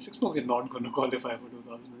 2026. No, we're not going to qualify for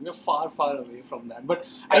 2026. We're far, far away from that. But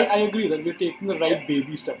I agree that we're taking the right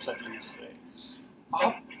baby steps at least,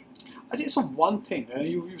 right? Ajay, so one thing,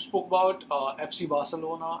 you spoke about FC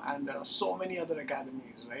Barcelona, and there are so many other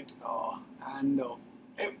academies, right?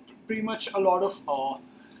 Pretty much a lot of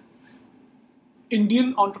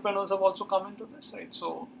Indian entrepreneurs have also come into this, right?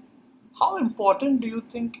 So how important do you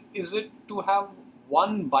think is it to have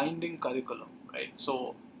one binding curriculum, right?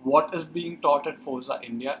 So what is being taught at Forza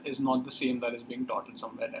India is not the same that is being taught at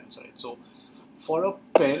somewhere else, right? So for a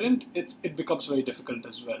parent, it becomes very difficult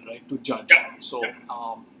as well, right, to judge. So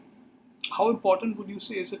how important would you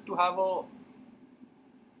say is it to have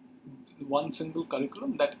one single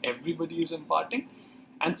curriculum that everybody is imparting?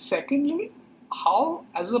 And secondly, how,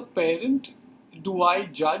 as a parent, do I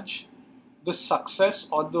judge the success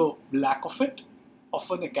or the lack of it of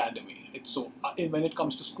an academy? So when it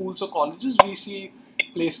comes to schools or colleges, we see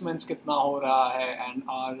placements kitna ho raha hai and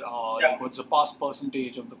our what's the pass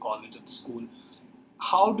percentage of the college or the school.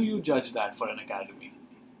 How do you judge that for an academy?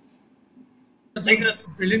 I think that's a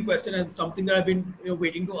brilliant question and something that I've been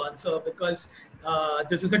waiting to answer, because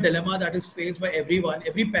this is a dilemma that is faced by everyone,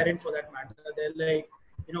 every parent for that matter. They're like,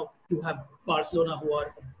 you have Barcelona, who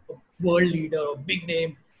are a world leader, a big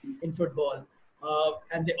name in football,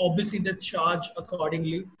 and they charge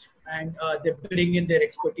accordingly, and they bring in their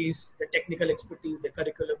expertise, their technical expertise, their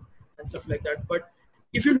curriculum, and stuff like that. But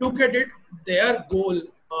if you look at it, their goal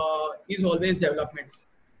is always development.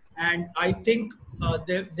 And I think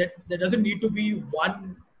there doesn't need to be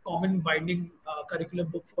one common binding curriculum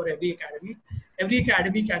book for every academy. Every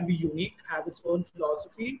academy can be unique, have its own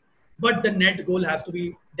philosophy, but the net goal has to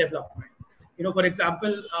be development. For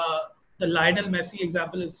example, the Lionel Messi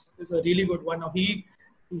example is a really good one. Now he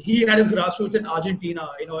had his grassroots in Argentina,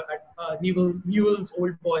 at Newell's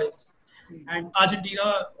Old Boys, And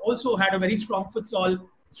Argentina also had a very strong futsal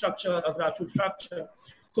structure, a grassroots structure.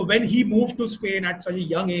 So when he moved to Spain at such a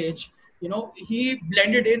young age, he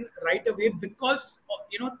blended in right away because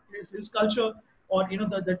of, his culture, or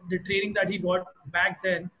the training that he got back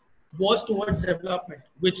then was towards development,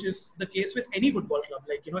 which is the case with any football club,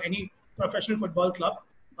 like any professional football club.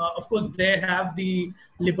 Of course, they have the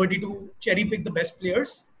liberty to cherry pick the best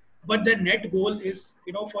players, but their net goal is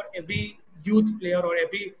for every youth player or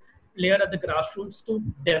every player at the grassroots to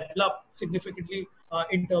develop significantly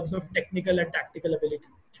in terms of technical and tactical ability.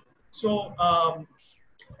 So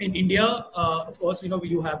in India, of course,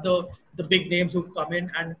 you have the big names who've come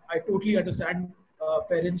in, and I totally understand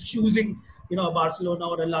parents choosing, a Barcelona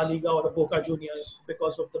or a La Liga or a Boca Juniors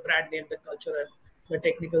because of the brand name, the culture, and the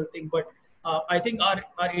technical thing. But I think our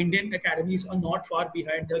Indian academies are not far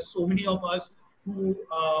behind. There's so many of us who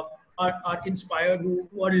are inspired, who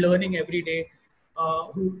are learning every day,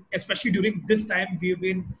 who, especially during this time, we've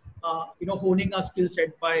been, honing our skill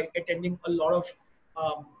set by attending a lot of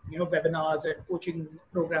webinars and coaching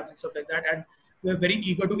programs and stuff like that, and we're very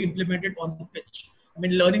eager to implement it on the pitch. I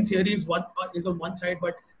mean, learning theory is on one side,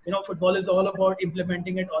 but football is all about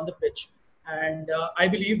implementing it on the pitch. And I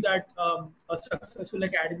believe that a successful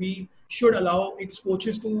academy should allow its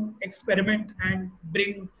coaches to experiment and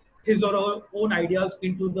bring his or her own ideas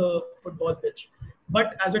into the football pitch.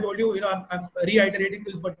 But as I told you, I'm reiterating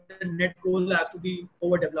this, but the net goal has to be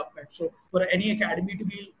overdevelopment. So for any academy to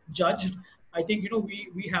be judged, I think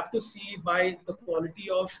we have to see by the quality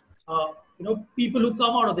of people who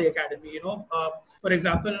come out of the academy. For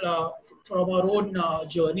example, from our own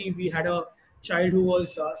journey, we had a child who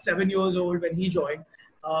was 7 years old when he joined.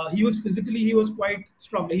 He was quite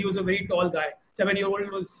strong. He was a very tall guy. 7-year-old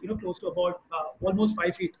was close to about almost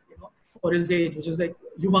 5 feet. For his age, which is like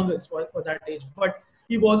humongous for that age. But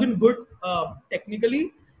he wasn't good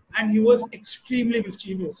technically, and he was extremely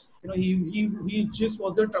mischievous. He just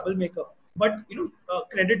was the troublemaker. But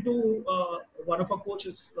credit to one of our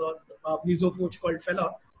coaches, Mizo coach called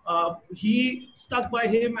Fella. He stuck by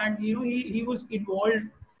him, and he was involved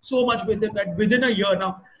so much with him that within a year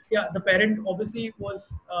now. Yeah, the parent obviously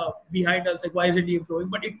was behind us, like why isn't he improving?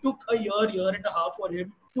 But it took a year and a half for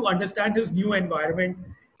him to understand his new environment,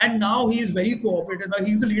 and now he is very cooperative. Now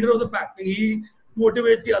he's the leader of the pack. He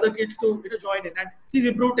motivates the other kids to join in, and he's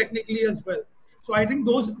improved technically as well. So I think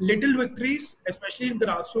those little victories, especially in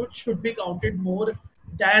grassroots, should be counted more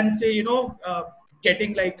than say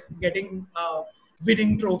getting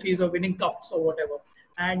winning trophies or winning cups or whatever.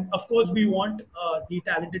 And of course, we want the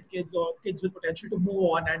talented kids or kids with potential to move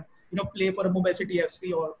on and play for a Mumbai City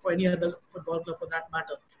FC or for any other football club for that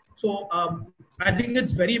matter. So I think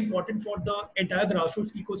it's very important for the entire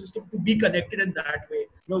grassroots ecosystem to be connected in that way,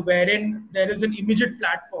 wherein there is an immediate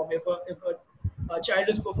platform. If a child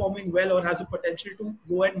is performing well or has a potential to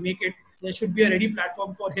go and make it, there should be a ready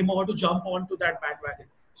platform for him or her to jump onto that bandwagon.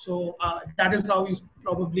 So that is how you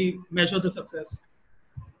probably measure the success.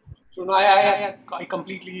 So no, I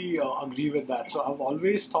completely agree with that. So I've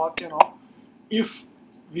always thought, if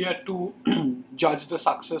we are to judge the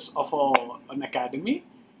success of an academy,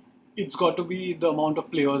 it's got to be the amount of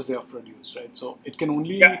players they have produced, right? So it can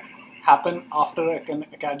only happen after an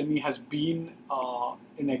academy has been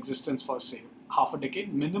in existence for, say, half a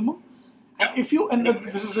decade minimum. And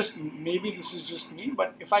this is just me,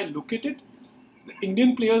 but if I look at it, the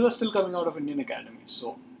Indian players are still coming out of Indian academies.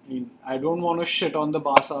 So I don't want to shit on the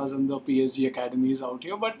Barca's and the PSG academies out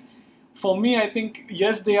here, but for me, I think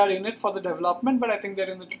yes, they are in it for the development, but I think they're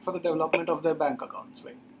in it for the development of their bank accounts.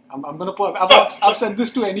 Like I'm gonna put. I've said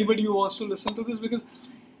this to anybody who wants to listen to this because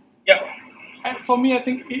for me, I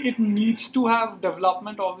think it needs to have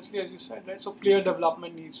development. Obviously, as you said, right? So player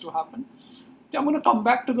development needs to happen. I'm going to come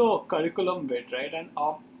back to the curriculum bit, right? And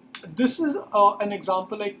this is an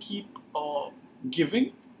example I keep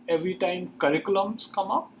giving every time curriculums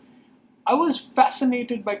come up. I was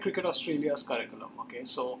fascinated by Cricket Australia's curriculum. Okay,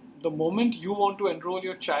 so the moment you want to enroll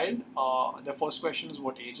your child, the first question is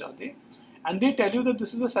what age are they? And they tell you that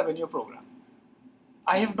this is a 7-year program.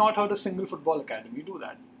 I have not heard a single football academy do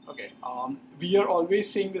that. Okay, we are always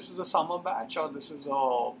saying this is a summer batch, or this is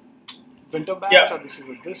a winter batch, or this is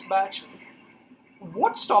this batch.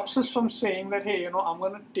 What stops us from saying that, hey, I'm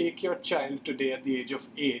going to take your child today at the age of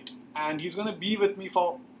 8 and he's going to be with me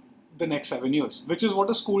for the next 7 years, which is what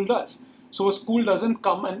a school does. So a school doesn't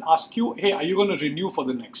come and ask you, hey, are you going to renew for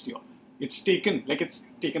the next year? It's taken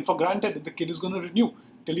for granted that the kid is going to renew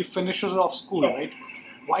till he finishes off school, right?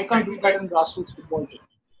 Why can't we get in grassroots football?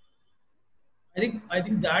 I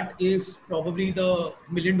think that is probably the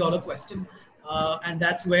 $1 million question, and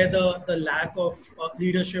that's where the lack of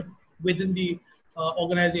leadership within the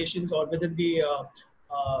organizations or within the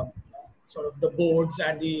sort of the boards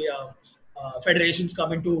and the federations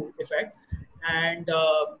come into effect. And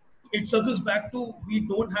it circles back to we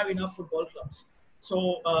don't have enough football clubs.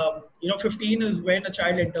 So, 15 is when a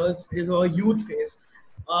child enters his or her youth phase.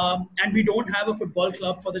 And we don't have a football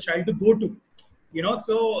club for the child to go to.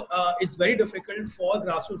 So it's very difficult for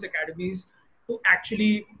grassroots academies to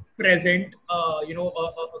actually present, a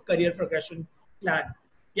career progression plan.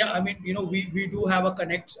 Yeah, I mean, we do have a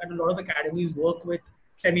connect, and a lot of academies work with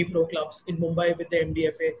semi-pro clubs in Mumbai with the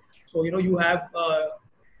MDFA. So, you have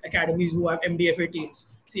academies who have MDFA teams,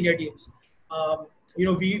 senior teams.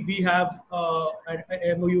 We have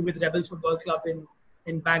an MOU with Rebels Football Club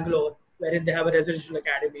in Bangalore, wherein they have a residential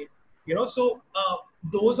academy. So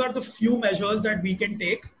those are the few measures that we can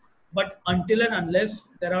take. But until and unless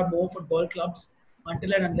there are more football clubs,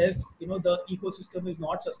 until and unless the ecosystem is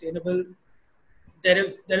not sustainable, there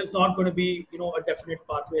is not going to be a definite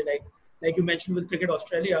pathway like you mentioned with Cricket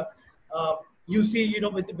Australia. You see,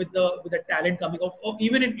 with the talent coming off, or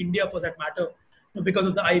even in India for that matter, because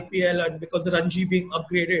of the IPL and because the Ranji being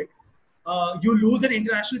upgraded, you lose an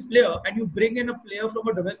international player and you bring in a player from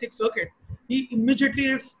a domestic circuit. He immediately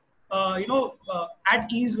is,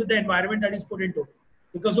 at ease with the environment that he's put into,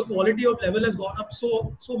 because the quality of level has gone up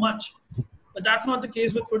so much. But that's not the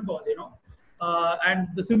case with football. And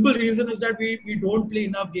the simple reason is that we don't play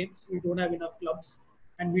enough games, we don't have enough clubs,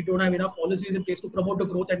 and we don't have enough policies in place to promote the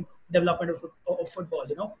growth and development of football.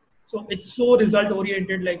 So it's so result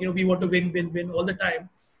oriented, like, we want to win all the time.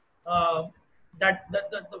 That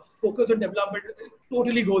the focus on development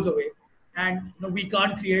totally goes away, and we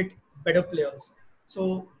can't create better players.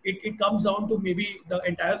 So it comes down to maybe the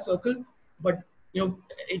entire circle, but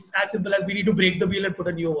it's as simple as we need to break the wheel and put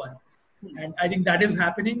a new one. And I think that is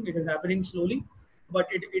happening. It is happening slowly, but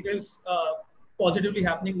it is positively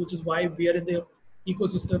happening, which is why we are in the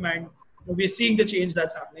ecosystem, and we're seeing the change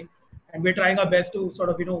that's happening, and we're trying our best to sort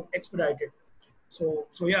of expedite it. So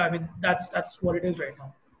yeah, I mean that's what it is right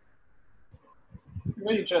now.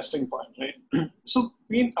 Very interesting point, right? So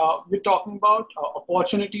we're talking about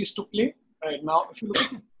opportunities to play right now. If you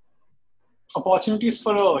look at opportunities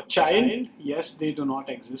for a child, yes, they do not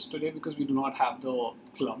exist today because we do not have the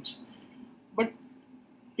clubs. But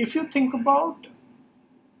if you think about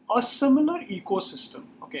a similar ecosystem,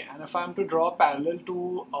 okay, and if I'm to draw a parallel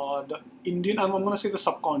to the Indian, I'm going to say the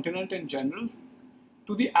subcontinent in general,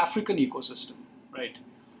 to the African ecosystem, right?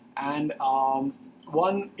 And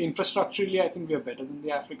one, infrastructurally, I think we are better than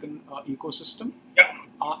the African ecosystem. Yeah.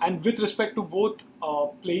 And with respect to both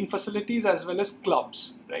playing facilities as well as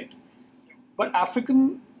clubs, right? But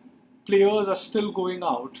African players are still going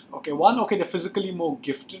out. Okay, they're physically more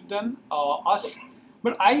gifted than us.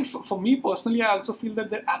 But for me personally, I also feel that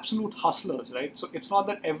they're absolute hustlers, right? So it's not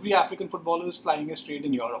that every African footballer is plying a trade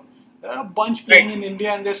in Europe. There are a bunch playing in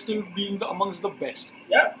India, and they're still being amongst the best.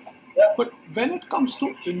 Yeah. But when it comes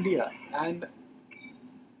to India, and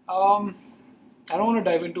I don't want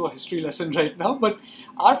to dive into a history lesson right now, but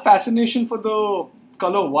our fascination for the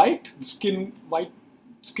color white skin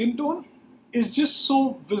tone is just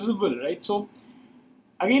so visible, right? So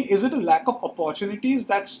again, is it a lack of opportunities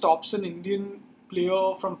that stops an Indian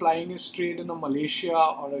player from plying his trade in a Malaysia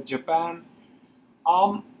or a Japan?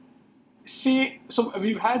 So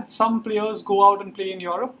we've had some players go out and play in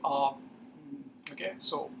Europe. Okay,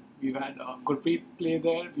 so we've had Gurpreet play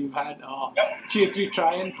there. We've had Chetri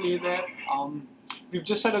try and play there. We've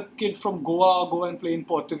just had a kid from Goa go and play in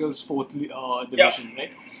Portugal's 4th division,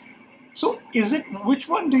 right? So which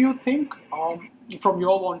one do you think, from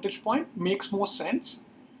your vantage point, makes more sense?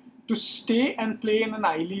 To stay and play in an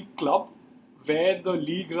I-League club where the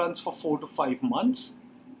league runs for 4 to 5 months,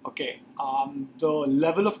 okay, the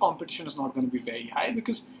level of competition is not going to be very high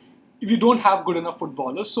because if you don't have good enough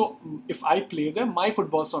footballers, so if I play them, my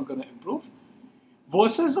football's not going to improve,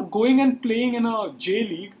 versus going and playing in a J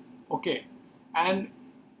League, okay, and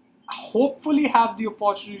hopefully have the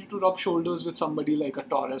opportunity to rub shoulders with somebody like a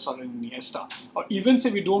Torres or an Iniesta, or even say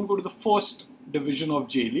we don't go to the 1st division of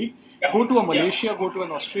J League, go to a Malaysia, go to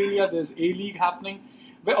an Australia, there's A League happening,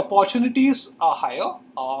 where opportunities are higher,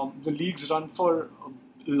 the leagues run for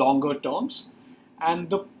longer terms, and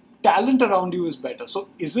the talent around you is better. So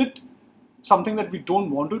is it something that we don't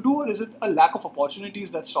want to do, or is it a lack of opportunities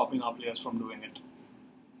that's stopping our players from doing it?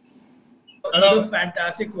 Another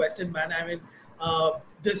fantastic question, man. I mean, I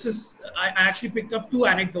actually picked up 2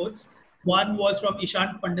 anecdotes. One was from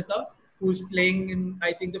Ishant Pandita, who's playing in,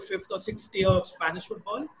 I think, the 5th or 6th tier of Spanish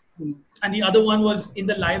football. And the other one was in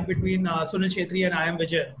the live between Sunil Chetri and I am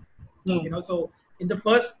Vijay. So in the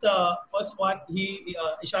first one,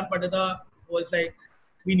 Ishant Pandita was like,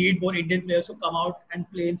 we need more Indian players to come out and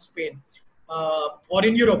play in Spain or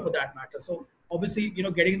in Europe for that matter. So obviously,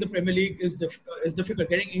 getting in the Premier League is difficult.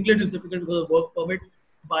 Getting England is difficult because of work permit.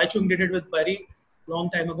 Baichung did it with Bury long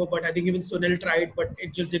time ago, but I think even Sunil tried, but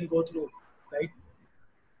it just didn't go through, right?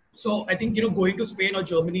 So I think going to Spain or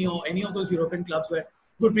Germany or any of those European clubs where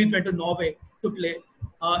Gurpreet went to Norway to play,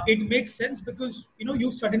 it makes sense because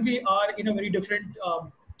you suddenly are in a very different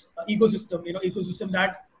ecosystem. Ecosystem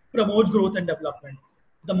that promotes growth and development.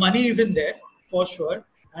 The money is in there for sure,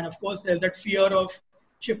 and of course there's that fear of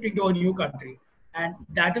shifting to a new country, and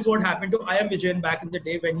that is what happened to I.M. Vijayan back in the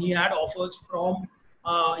day when he had offers from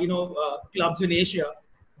clubs in Asia,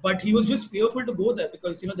 but he was just fearful to go there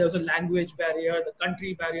because there was a language barrier, the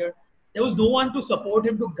country barrier. There was no one to support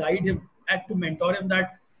him, to guide him, and to mentor him.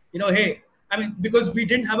 That hey, I mean, because we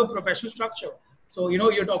didn't have a professional structure. So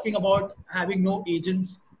you're talking about having no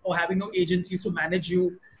agents or having no agencies to manage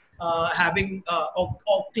you, having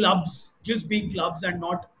or clubs just being clubs and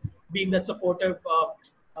not being that supportive.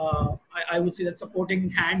 I would say that supporting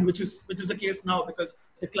hand, which is the case now because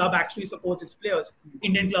the club actually supports its players.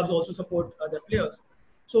 Indian clubs also support their players.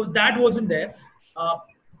 So that wasn't there.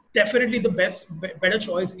 Definitely, the better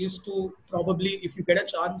choice is to probably, if you get a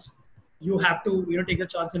chance, you have to take the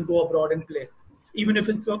chance and go abroad and play. Even if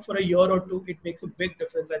it's for a year or two, it makes a big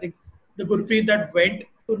difference. I think the Gurpreet that went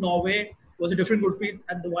to Norway was a different Gurpreet,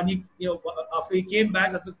 and the one after he came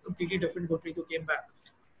back, that's a completely different Gurpreet who came back.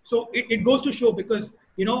 So it goes to show because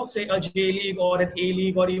say a J League or an A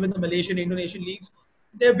League or even the Malaysian, Indonesian leagues,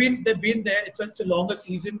 they've been there. It's a longer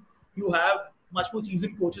season. You have much more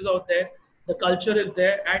seasoned coaches out there. The culture is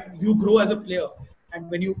there, and you grow as a player. And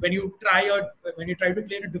when you try to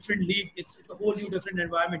play in a different league, it's a whole new different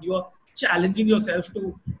environment. You are challenging yourself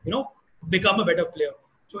to become a better player.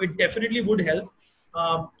 So it definitely would help.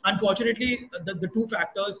 Unfortunately, the two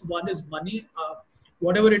factors. One is money.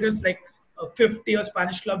 Whatever it is, like a fifth-tier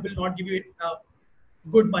Spanish club will not give you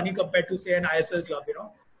good money compared to say an ISL club,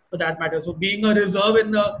 for that matter. So being a reserve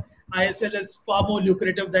in the ISL is far more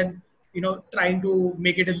lucrative than trying to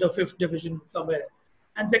make it in the fifth division somewhere.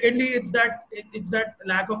 And secondly, it's that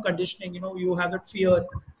lack of conditioning. You have that fear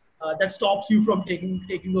that stops you from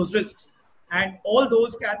taking those risks, and all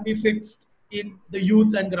those can be fixed in the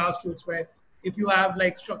youth and grassroots. Where if you have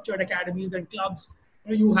like structured academies and clubs,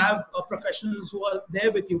 you have professionals who are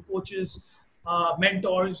there with you, coaches,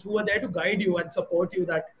 mentors who are there to guide you and support you.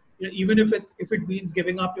 That even if it means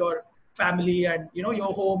giving up your family and your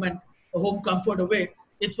home and the home comfort away,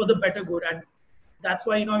 it's for the better good. And that's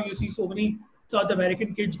why you see so many South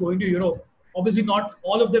American kids going to Europe. Obviously, not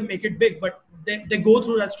all of them make it big, but they go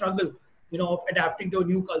through that struggle, of adapting to a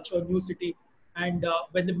new culture, new city, and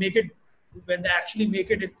when they actually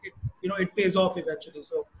make it, it pays off eventually.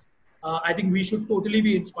 So I think we should totally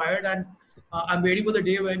be inspired, and I'm waiting for the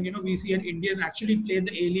day when we see an Indian actually play in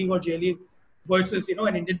the A League or J League versus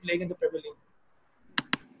an Indian playing in the Premier League.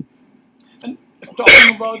 And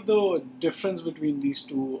talking about the difference between these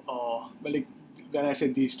two, like when I say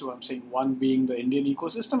these two, I'm saying one being the Indian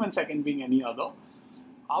ecosystem and second being any other.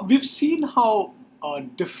 We've seen how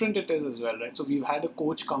different it is as well, right? So we've had a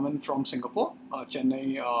coach come in from Singapore,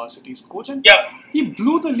 Chennai City's coach, and he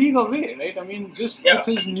blew the league away, right? I mean, just with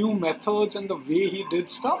his new methods and the way he did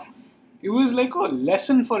stuff, it was like a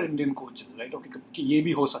lesson for Indian coaches, right? Okay, कि ये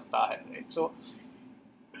भी हो सकता है, right? So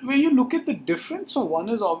when you look at the difference, so one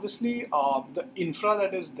is obviously the infra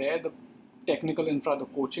that is there, the technical infra, the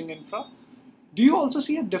coaching infra. Do you also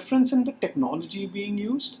see a difference in the technology being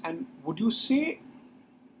used? And would you say,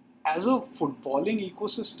 as a footballing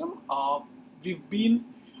ecosystem,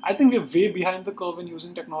 I think we're way behind the curve in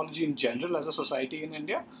using technology in general as a society in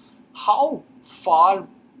India. How far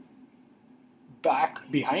back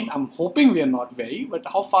behind? I'm hoping we are not very, but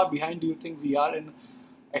how far behind do you think we are in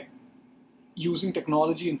using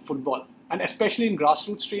technology in football, and especially in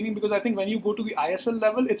grassroots training? Because I think when you go to the ISL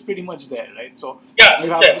level, it's pretty much there, right? So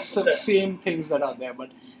you have the same things that are there.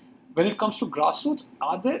 But when it comes to grassroots,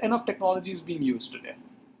 are there enough technologies being used today?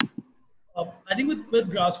 I think with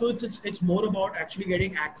grassroots, it's more about actually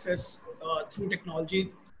getting access through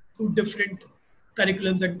technology to different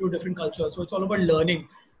curriculums and to different cultures. So it's all about learning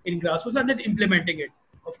in grassroots and then implementing it,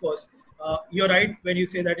 of course. You're right when you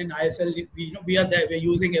say that in ISL, we are there, we're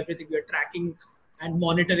using everything, we're tracking and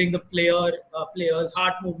monitoring the players'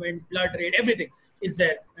 heart movement, blood rate, everything is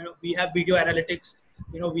there. We have video analytics,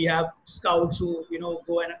 we have scouts who,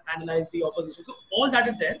 go and analyze the opposition. So all that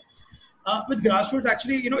is there. With grassroots,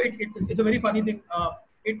 actually, it's a very funny thing.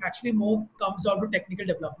 It actually more comes down to technical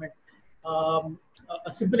development.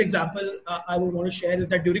 A simple example I would want to share is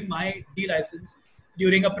that during my D license,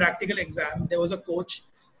 during a practical exam, there was a coach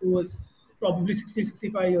who was probably 60,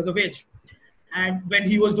 65 years of age. And when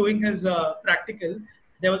he was doing his practical,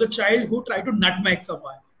 there was a child who tried to nutmeg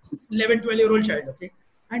someone, 11, 12-year-old child, okay?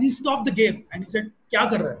 And he stopped the game and he said, "Kya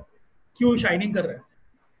kar raha hai? Kyun shining kar raha hai?"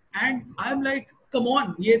 And I am like come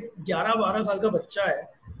on, ये 11-12 साल का बच्चा है,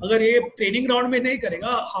 अगर ये training round में नहीं करेगा,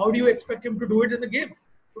 how do you expect him to do it in the game?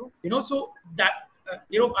 You know, so that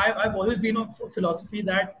I've always been of philosophy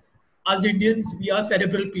that as Indians we are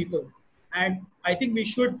cerebral people, and I think we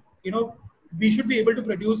should be able to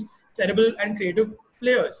produce cerebral and creative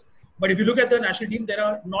players. But if you look at the national team, there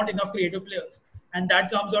are not enough creative players, and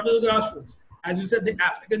that comes out of the grassroots. As you said, the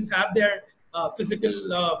Africans have their physical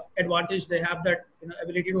advantage; they have that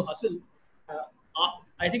ability to hustle.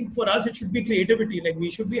 I think for us it should be creativity. Like we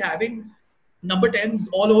should be having number 10s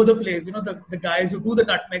all over the place. You know, the guys who do the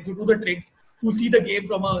nutmegs, who do the tricks, who see the game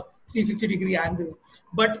from a 360-degree angle.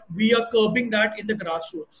 But we are curbing that in the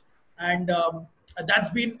grassroots, and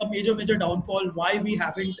that's been a major downfall. Why we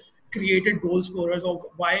haven't created goal scorers, or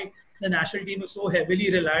why the national team is so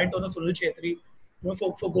heavily reliant on a Sunil Chhetri,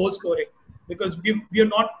 for goal scoring, because we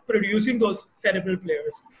are not producing those cerebral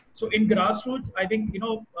players. So in grassroots, I think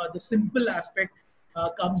the simple aspect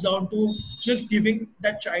comes down to just giving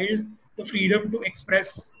that child the freedom to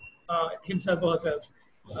express himself or herself,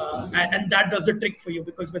 and that does the trick for you,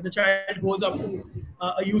 because when the child goes up to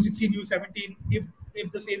a U16, U17,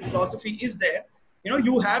 if the same philosophy is there,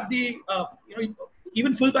 you have the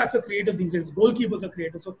even fullbacks are creative these days, goalkeepers are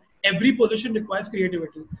creative, so every position requires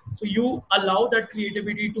creativity. So you allow that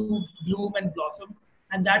creativity to bloom and blossom,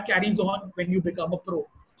 and that carries on when you become a pro.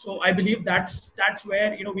 So I believe that's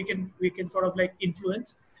where we can sort of like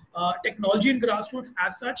influence technology in grassroots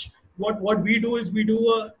as such. What we do is we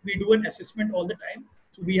do an assessment all the time.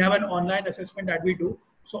 So we have an online assessment that we do.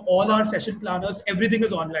 So all our session planners, everything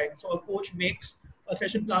is online. So a coach makes a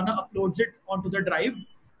session planner, uploads it onto the drive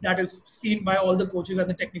that is seen by all the coaches and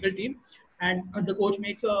the technical team, and the coach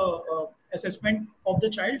makes a assessment of the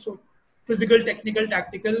child. So physical, technical,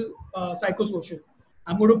 tactical, psychosocial.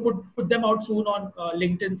 I'm going to put them out soon on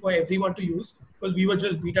LinkedIn for everyone to use, because we were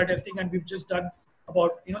just beta testing and we've just done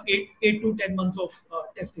about 8 to 10 months of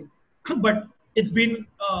testing. But it's been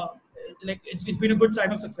it's been a good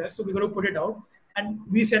sign of success. So we're going to put it out, and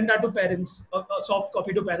we send that to parents, a soft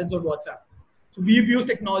copy to parents on WhatsApp. So we've used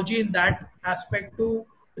technology in that aspect to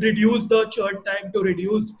reduce the churn time, to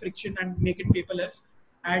reduce friction and make it paperless.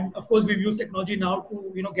 And of course, we've used technology now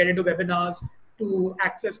to get into webinars, to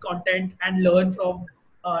access content and learn from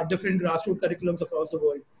different grassroots curriculums across the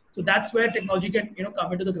world. So that's where technology can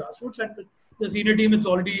come into the grassroots, and the senior team is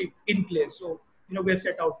already in place. So we're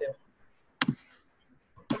set out there.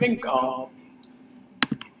 I think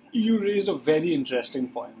you raised a very interesting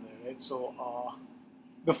point there, right? So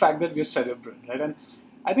the fact that we're cerebral, right? And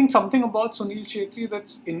I think something about Sunil Chhetri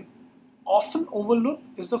that's often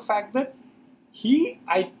overlooked is the fact that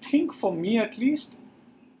I think for me at least,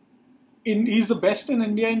 he's the best in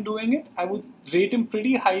India in doing it. I would rate him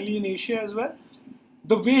pretty highly in Asia as well.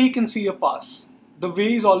 The way he can see a pass, the way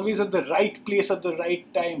he's always at the right place at the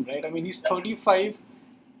right time, right? I mean, he's 35.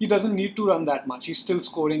 He doesn't need to run that much. He's still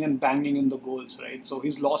scoring and banging in the goals, right? So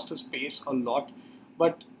he's lost his pace a lot.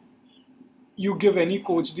 But you give any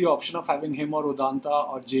coach the option of having him or Udanta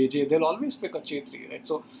or JJ, they'll always pick a Chhetri, right?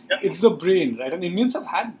 So it's the brain, right? And Indians have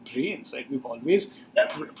had brains, right? We've always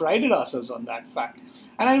prided ourselves on that fact.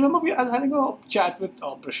 And I remember I was having a chat with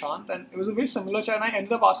Prashant, and it was a very similar chat, and I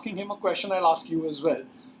ended up asking him a question I'll ask you as well.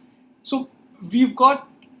 So we've got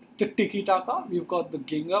the tiki-taka, we've got the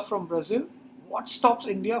Ginga from Brazil. What stops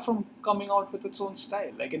India from coming out with its own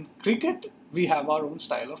style? Like in cricket, we have our own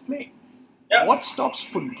style of playing. Yeah. What stops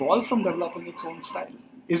football from developing its own style?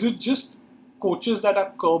 Is it just coaches that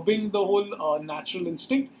are curbing the whole natural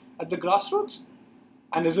instinct at the grassroots?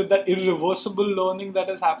 And is it that irreversible learning that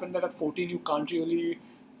has happened that at 14 you can't really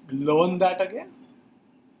learn that again?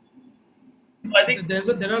 I think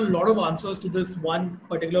there are a lot of answers to this one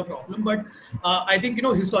particular problem, but I think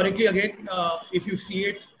historically again, if you see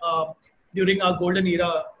it during our golden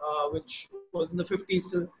era, which was in the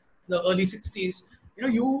 50s till the early 60s,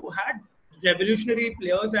 you had revolutionary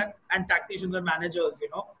players and tacticians and managers.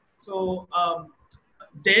 So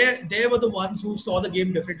they were the ones who saw the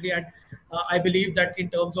game differently, and I believe that in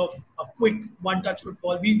terms of a quick one-touch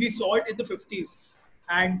football, we saw it in the 50s,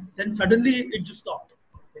 and then suddenly it just stopped.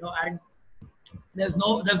 And there's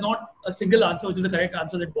not a single answer which is the correct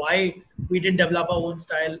answer that why we didn't develop our own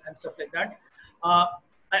style and stuff like that.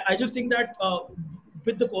 I just think that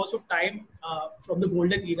with the course of time, from the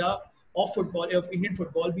golden era of football, of Indian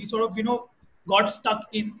football, we sort of got stuck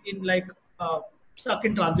in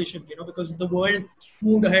transition, because the world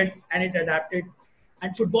moved ahead and it adapted.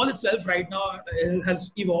 And football itself right now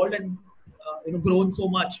has evolved and grown so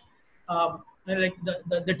much. And like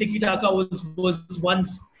the tiki taka was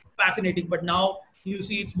once fascinating, but now you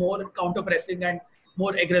see it's more counter pressing and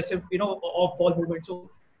more aggressive, off ball movement. So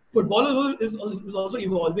football is also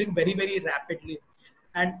evolving very, very rapidly.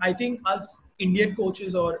 And I think us Indian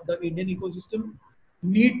coaches or the Indian ecosystem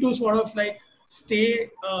need to sort of like stay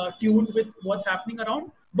tuned with what's happening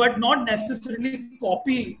around, but not necessarily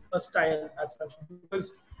copy a style as such,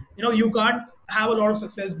 because you can't have a lot of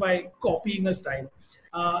success by copying a style.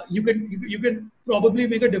 You can probably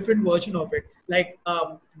make a different version of it. Like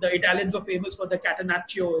the Italians were famous for the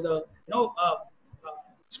catenaccio, the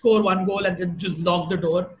score one goal and then just lock the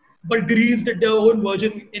door. But Greece did their own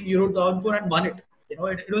version in Euro 2004 and won it. It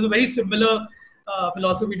was a very similar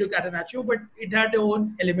philosophy to Catenaccio, but it had their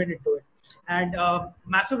own element into it. And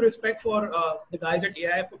massive respect for the guys at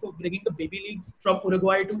AIF for bringing the baby leagues from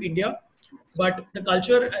Uruguay to India. But the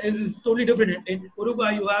culture is totally different. In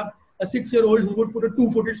Uruguay, you have a 6-year-old who would put a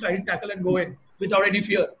 2-footed sliding tackle and go in without any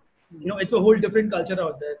fear. It's a whole different culture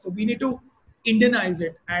out there. So we need to Indianize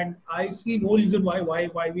it, and I see no reason why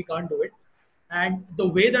we can't do it. And the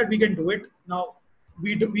way that we can do it now,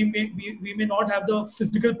 we may not have the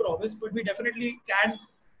physical prowess, but we definitely can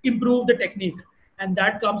improve the technique, and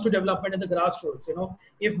that comes to development in the grassroots.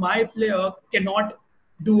 If my player cannot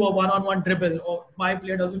do a one-on-one dribble, or my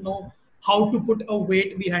player doesn't know how to put a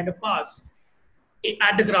weight behind a pass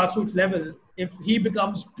at the grassroots level, if he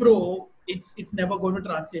becomes pro, it's never going to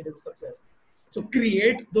translate into success. So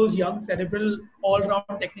create those young cerebral all-round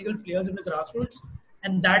technical players in the grassroots,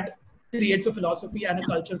 and that creates a philosophy and a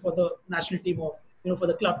culture for the national team, or for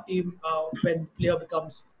the club team when player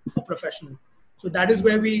becomes a professional. So that is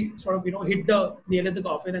where we sort of hit the nail in the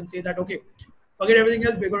coffin and say that, okay, forget everything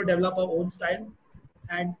else, we're going to develop our own style,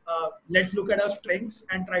 and let's look at our strengths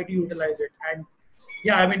and try to utilize it. And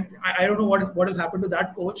yeah, I mean, I don't know what has happened to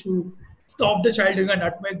that coach who stopped the child doing a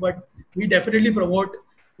nutmeg, but we definitely promote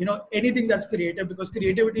anything that's creative, because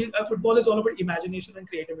creativity, football is all about imagination and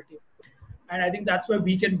creativity. And I think that's where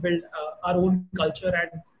we can build our own culture and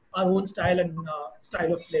our own style and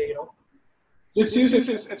style of play.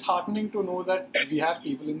 It's heartening to know that we have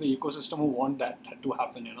people in the ecosystem who want that to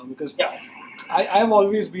happen, because Yeah. I've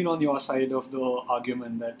always been on your side of the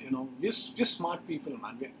argument that, we're smart people,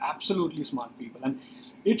 man. We're absolutely smart people. And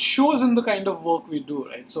it shows in the kind of work we do,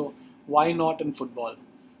 right? So why not in football?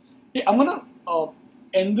 Hey, I'm going to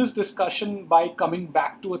end this discussion by coming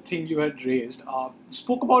back to a thing you had raised.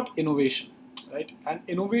 Spoke about innovation, right? And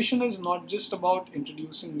innovation is not just about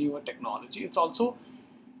introducing newer technology. It's also,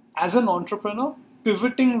 as an entrepreneur,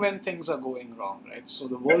 pivoting when things are going wrong, right? So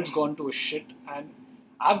the world's gone to a shit, and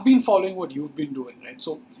I've been following what you've been doing, right?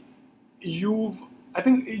 So I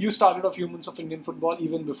think you started off Humans of Indian Football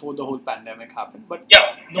even before the whole pandemic happened. But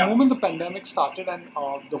the moment the pandemic started and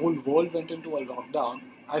the whole world went into a lockdown,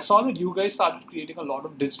 I saw that you guys started creating a lot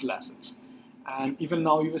of digital assets. And even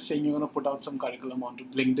now you were saying you're going to put out some curriculum onto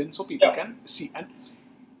LinkedIn so people can see. And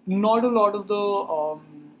not a lot of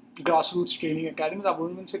the grassroots training academies, I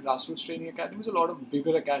wouldn't even say grassroots training academies, a lot of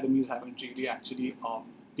bigger academies haven't really actually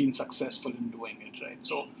been successful in doing it, right?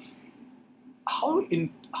 So how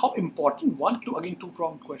important,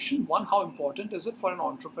 two-pronged question. One, how important is it for an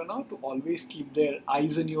entrepreneur to always keep their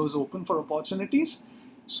eyes and ears open for opportunities?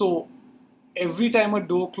 So every time a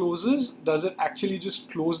door closes, does it actually just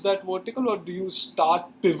close that vertical, or do you start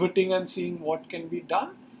pivoting and seeing what can be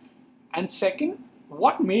done? And second,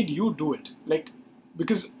 what made you do it?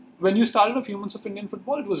 Because when you started off Humans of Indian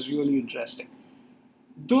Football, it was really interesting.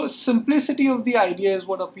 The simplicity of the idea is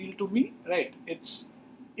what appealed to me, right?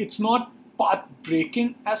 It's not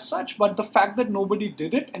path-breaking as such, but the fact that nobody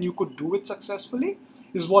did it and you could do it successfully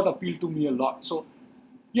is what appealed to me a lot. So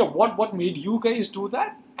yeah, what made you guys do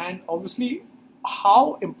that? And obviously,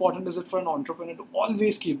 how important is it for an entrepreneur to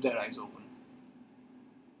always keep their eyes open?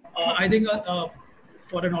 I think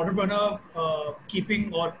for an entrepreneur,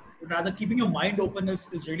 keeping your mind open is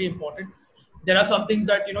really important. There are some things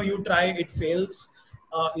that you try, it fails.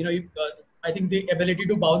 I think the ability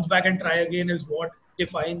to bounce back and try again is what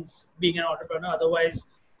defines being an entrepreneur. Otherwise,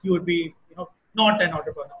 you would be not an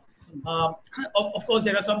entrepreneur. Of course,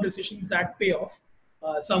 there are some decisions that pay off.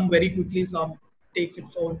 Some very quickly, some takes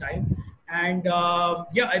its own time. And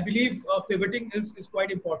I believe pivoting is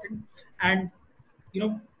quite important. And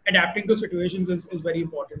adapting to situations is very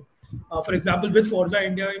important. For example, with Forza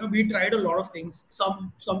India, we tried a lot of things.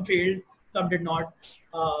 Some failed, some did not.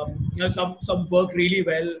 Some worked really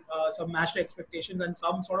well, some matched expectations, and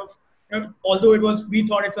some sort of, although we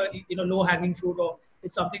thought it's a low hanging fruit, or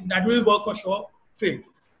it's something that will work for sure, failed.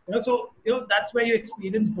 So that's where you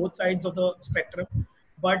experience both sides of the spectrum.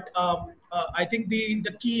 But I think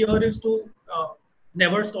the key here is to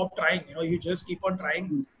never stop trying. You just keep on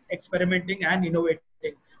trying, experimenting and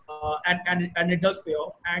innovating, and it does pay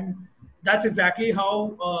off. And that's exactly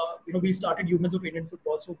how we started Humans of Indian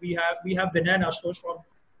Football. So we have Vinay and Ashutosh from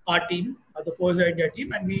our team, the Forza India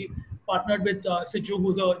team, and we partnered with Siju,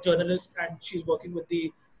 who's a journalist, and she's working with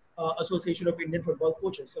the Association of Indian Football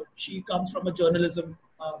Coaches. So she comes from a journalism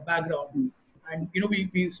background, and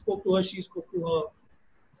we spoke to her. She spoke to her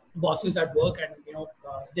bosses at work, and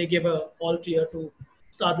they gave a all clear to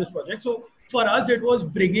start this project. So for us it was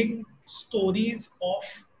bringing stories of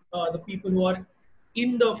the people who are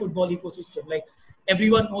in the football ecosystem. Like,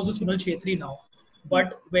 everyone knows the Sunil Chetri now,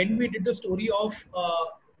 but when we did the story of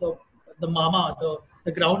the mama,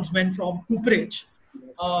 the groundsman from Cooperage,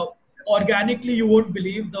 uh, organically, you won't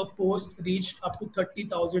believe, the post reached up to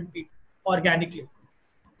 30,000 people organically.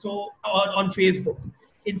 So on Facebook,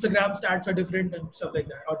 Instagram stats are different and stuff like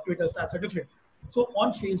that, or Twitter stats are different. So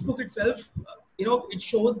on Facebook itself, it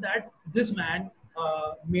showed that this man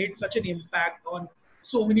made such an impact on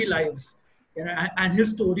so many lives, and his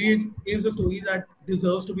story is a story that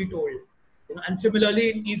deserves to be told. And similarly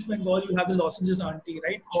in East Bengal, you have the lozenges auntie,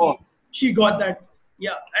 right? She got that,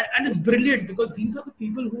 yeah, and it's brilliant because these are the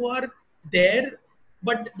people who are there,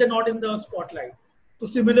 but they're not in the spotlight. So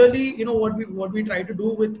similarly, what we try to do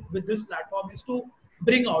with this platform is to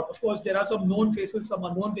bring out. Of course, there are some known faces, some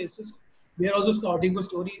unknown faces. We are also scouting for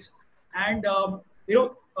stories, and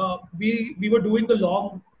we were doing the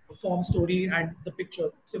long form story and the picture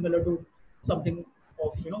similar to something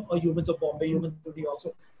of a Humans of Bombay, Humans of New York.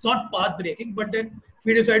 So it's not path breaking, but then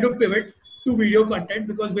we decided to pivot to video content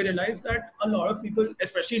because we realized that a lot of people,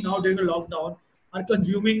 especially now during the lockdown, are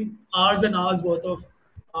consuming hours and hours worth of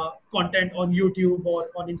content on YouTube or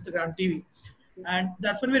on Instagram TV. And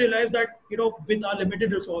that's when we realized that, with our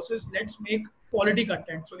limited resources, let's make quality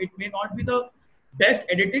content. So it may not be the best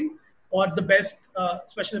editing or the best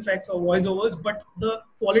special effects or voiceovers, but the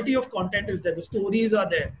quality of content is there. The stories are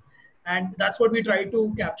there. And that's what we try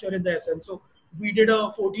to capture in the essence. So we did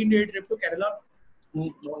a 14-day trip to Kerala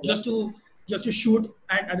just to shoot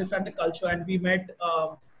and understand the culture. And we met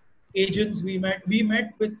agents, we met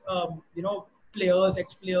with players,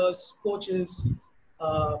 ex-players, coaches,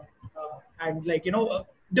 uh, and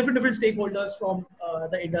different stakeholders from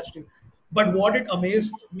the industry. But what it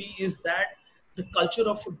amazed me is that the culture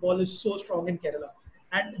of football is so strong in Kerala,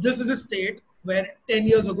 and this is a state where 10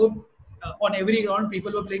 years ago, on every ground,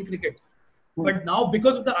 people were playing cricket. But now,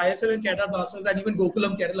 because of the ISL and Kerala Blasters and even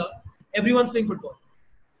Gokulam Kerala, everyone's playing football.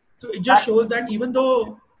 So it just shows that even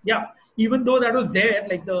though that was there,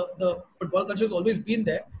 like the football culture has always been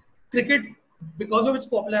there, cricket, because of its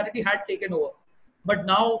popularity, had taken over. But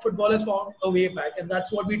now football has found a way back, and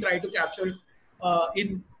that's what we try to capture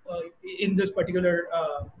in this particular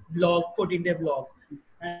vlog, 14-day vlog.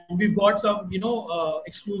 And we've got some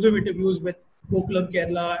exclusive interviews with Gokulam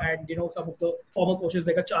Kerala and some of the former coaches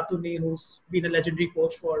like a Chatuni, who's been a legendary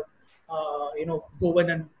coach for Govan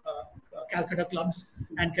and Calcutta clubs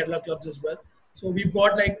and Kerala clubs as well. So we've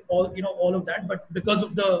got like all of that, but because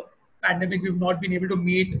of the pandemic, we've not been able to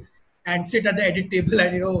meet and sit at the edit table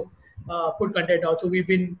and put content out. So we've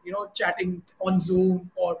been chatting on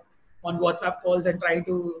Zoom or on WhatsApp calls and trying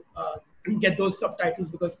to get those subtitles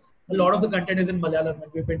because a lot of the content is in Malayalam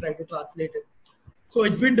and we've been trying to translate it. So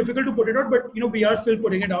it's been difficult to put it out, but we are still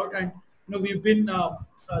putting it out, and we've been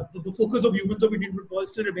the focus of Humans of Indian Football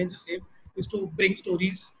still remains the same: is to bring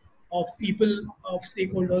stories of people, of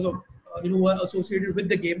stakeholders, of who are associated with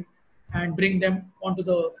the game, and bring them onto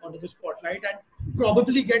the spotlight, and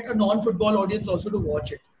probably get a non-football audience also to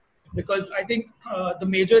watch it, because I think the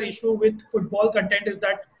major issue with football content is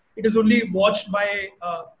that it is only watched by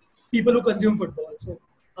people who consume football. So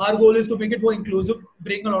our goal is to make it more inclusive,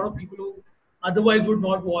 bring a lot of people who otherwise would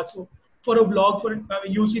not watch. So for a vlog,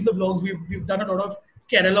 you see the vlogs, we've done a lot of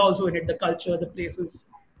Kerala also in it, the culture, the places,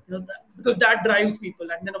 because that drives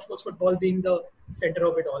people. And then of course football being the center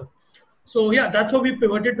of it all. So yeah, that's how we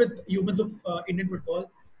pivoted with Humans of Indian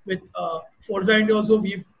Football. With Forza India also,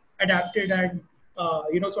 we've adapted and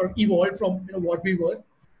sort of evolved from what we were.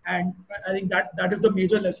 And I think that is the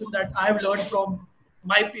major lesson that I've learned from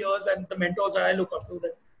my peers and the mentors that I look up to,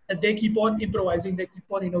 that they keep on improvising, they keep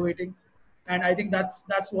on innovating, and I think that's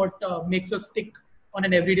what makes us tick on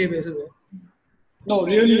an everyday basis. No,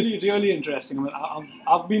 really, really interesting. I mean,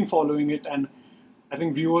 I've been following it, and I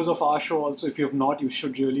think viewers of our show also, if you have not, you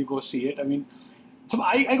should really go see it. I mean,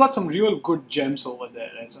 I got some real good gems over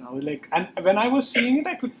there, right? So I was like, and when I was seeing it,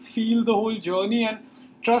 I could feel the whole journey, and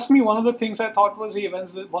trust me, one of the things I thought was, hey,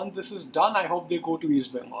 once this is done, I hope they go to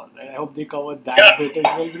East Bengal. Right? I hope they cover that bit as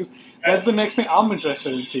well, because that's the next thing I'm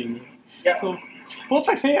interested in seeing. Yeah. So,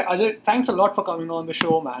 perfect. Hey, Ajay, thanks a lot for coming on the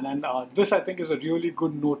show, man. And this, I think, is a really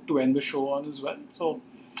good note to end the show on as well. So,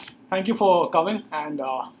 thank you for coming, and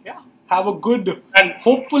yeah, have a good, and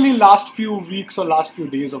hopefully last few weeks or last few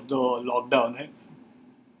days of the lockdown. Hey?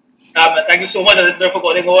 Thank you so much, Aditya, for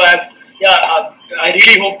calling over. I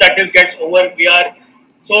really hope that this gets over. We are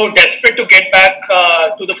so desperate to get back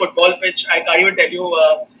to the football pitch. I can't even tell you.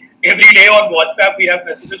 Every day on WhatsApp, we have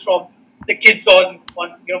messages from the kids on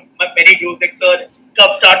many groups like, "Sir,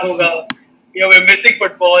 kab start hoga?" We're missing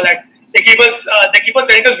football, and they keep on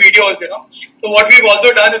sending us videos. So what we've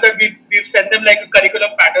also done is that we've sent them like a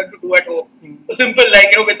curriculum pattern to do at home. So simple,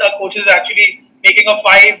 like with our coaches actually making a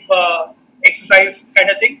 5 exercise kind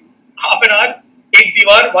of thing. Half an hour, एक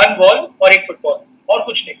दीवार, 1 wall, or एक football, और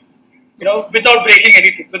कुछ नहीं, without breaking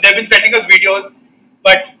anything. So they've been sending us videos,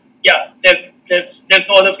 but yeah, there's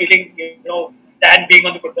no other feeling, than being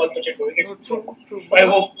on the football pitch and doing it. So I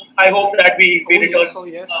hope that we return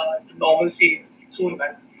to normalcy soon,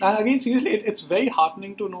 man. And again, seriously, it's very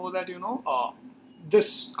heartening to know that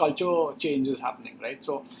this culture change is happening, right?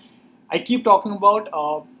 So I keep talking about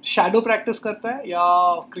shadow practice करता है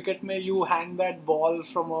या cricket में you hang that ball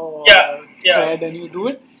from a thread and you do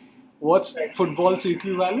it. What's football's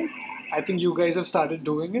equivalent? I think you guys have started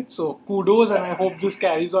doing it. So kudos, and I hope this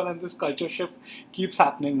carries on and this culture shift keeps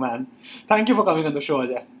happening, man. Thank you for coming on the show,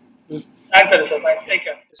 Ajay. Thanks, Arista. Thanks. Take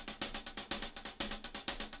care.